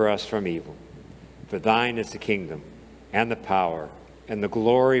deliver us from evil. For thine is the kingdom, and the power, and the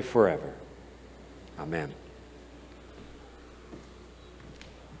glory forever. Amen.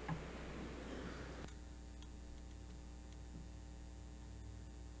 I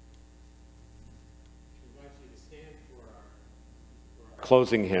invite you to stand for our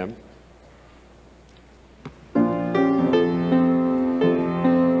closing hymn.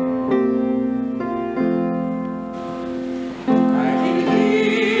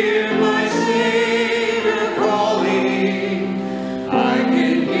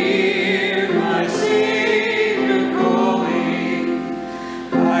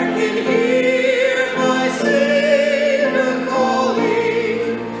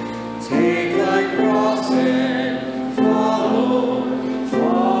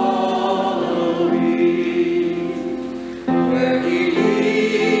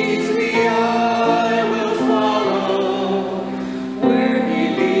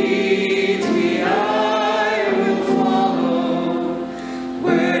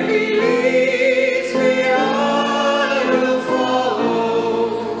 he leads me,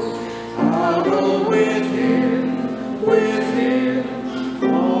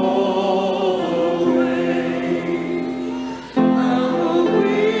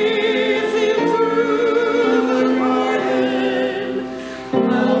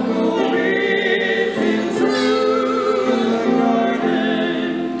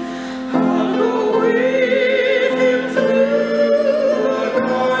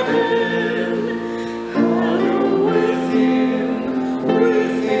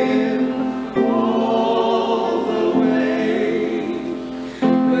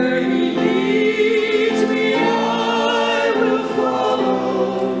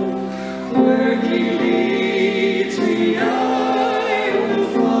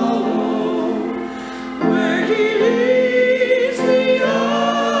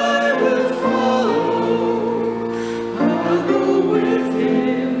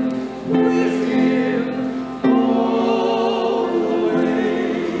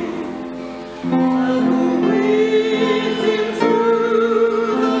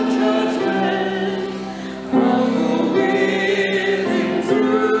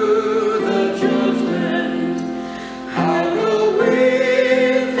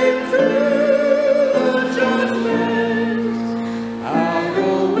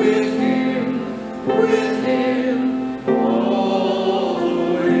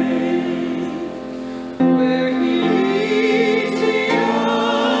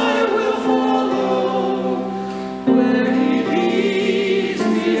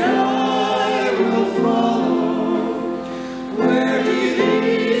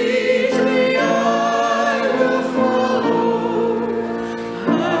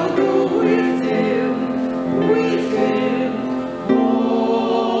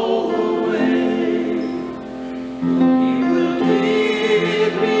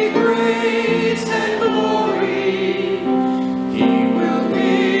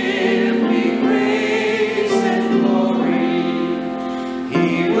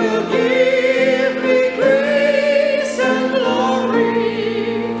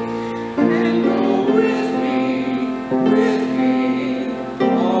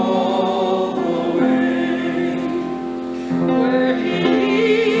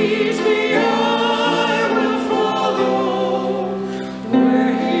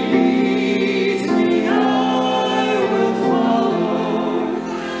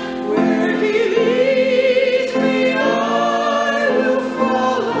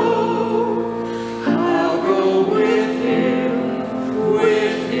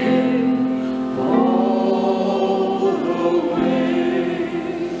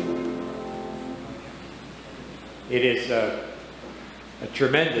 It is a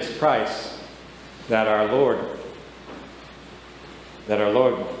tremendous price that our Lord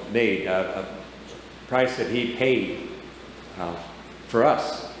made, a price that he paid for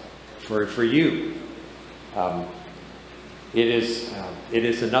us, for you. It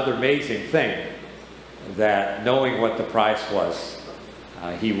is another amazing thing that knowing what the price was,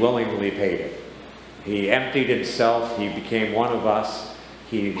 he willingly paid it. He emptied himself. He became one of us.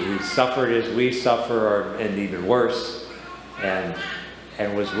 He suffered as we suffer, and even worse, and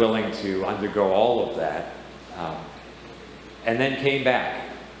was willing to undergo all of that, and then came back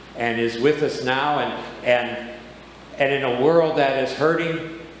and is with us now, and in a world that is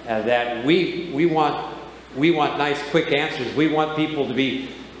hurting, that we want nice quick answers. We want people to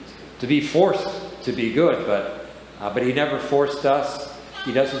be forced to be good, but he never forced us.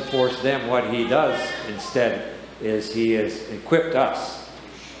 He doesn't force them. What he does instead is he has equipped us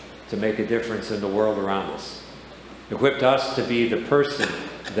to make a difference in the world around us. Equipped us to be the person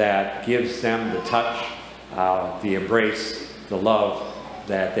that gives them the touch, the embrace, the love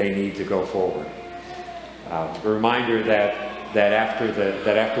that they need to go forward. A reminder that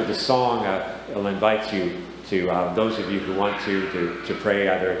after the song, I'll invite you to, those of you who want to pray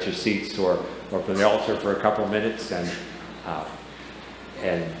either at your seats or from the altar for a couple minutes, and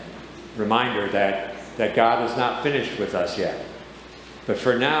reminder that God is not finished with us yet. But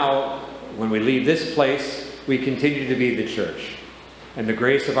for now, when we leave this place, we continue to be the church. And the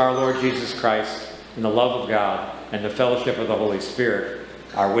grace of our Lord Jesus Christ, and the love of God, and the fellowship of the Holy Spirit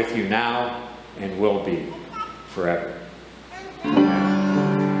are with you now and will be forever.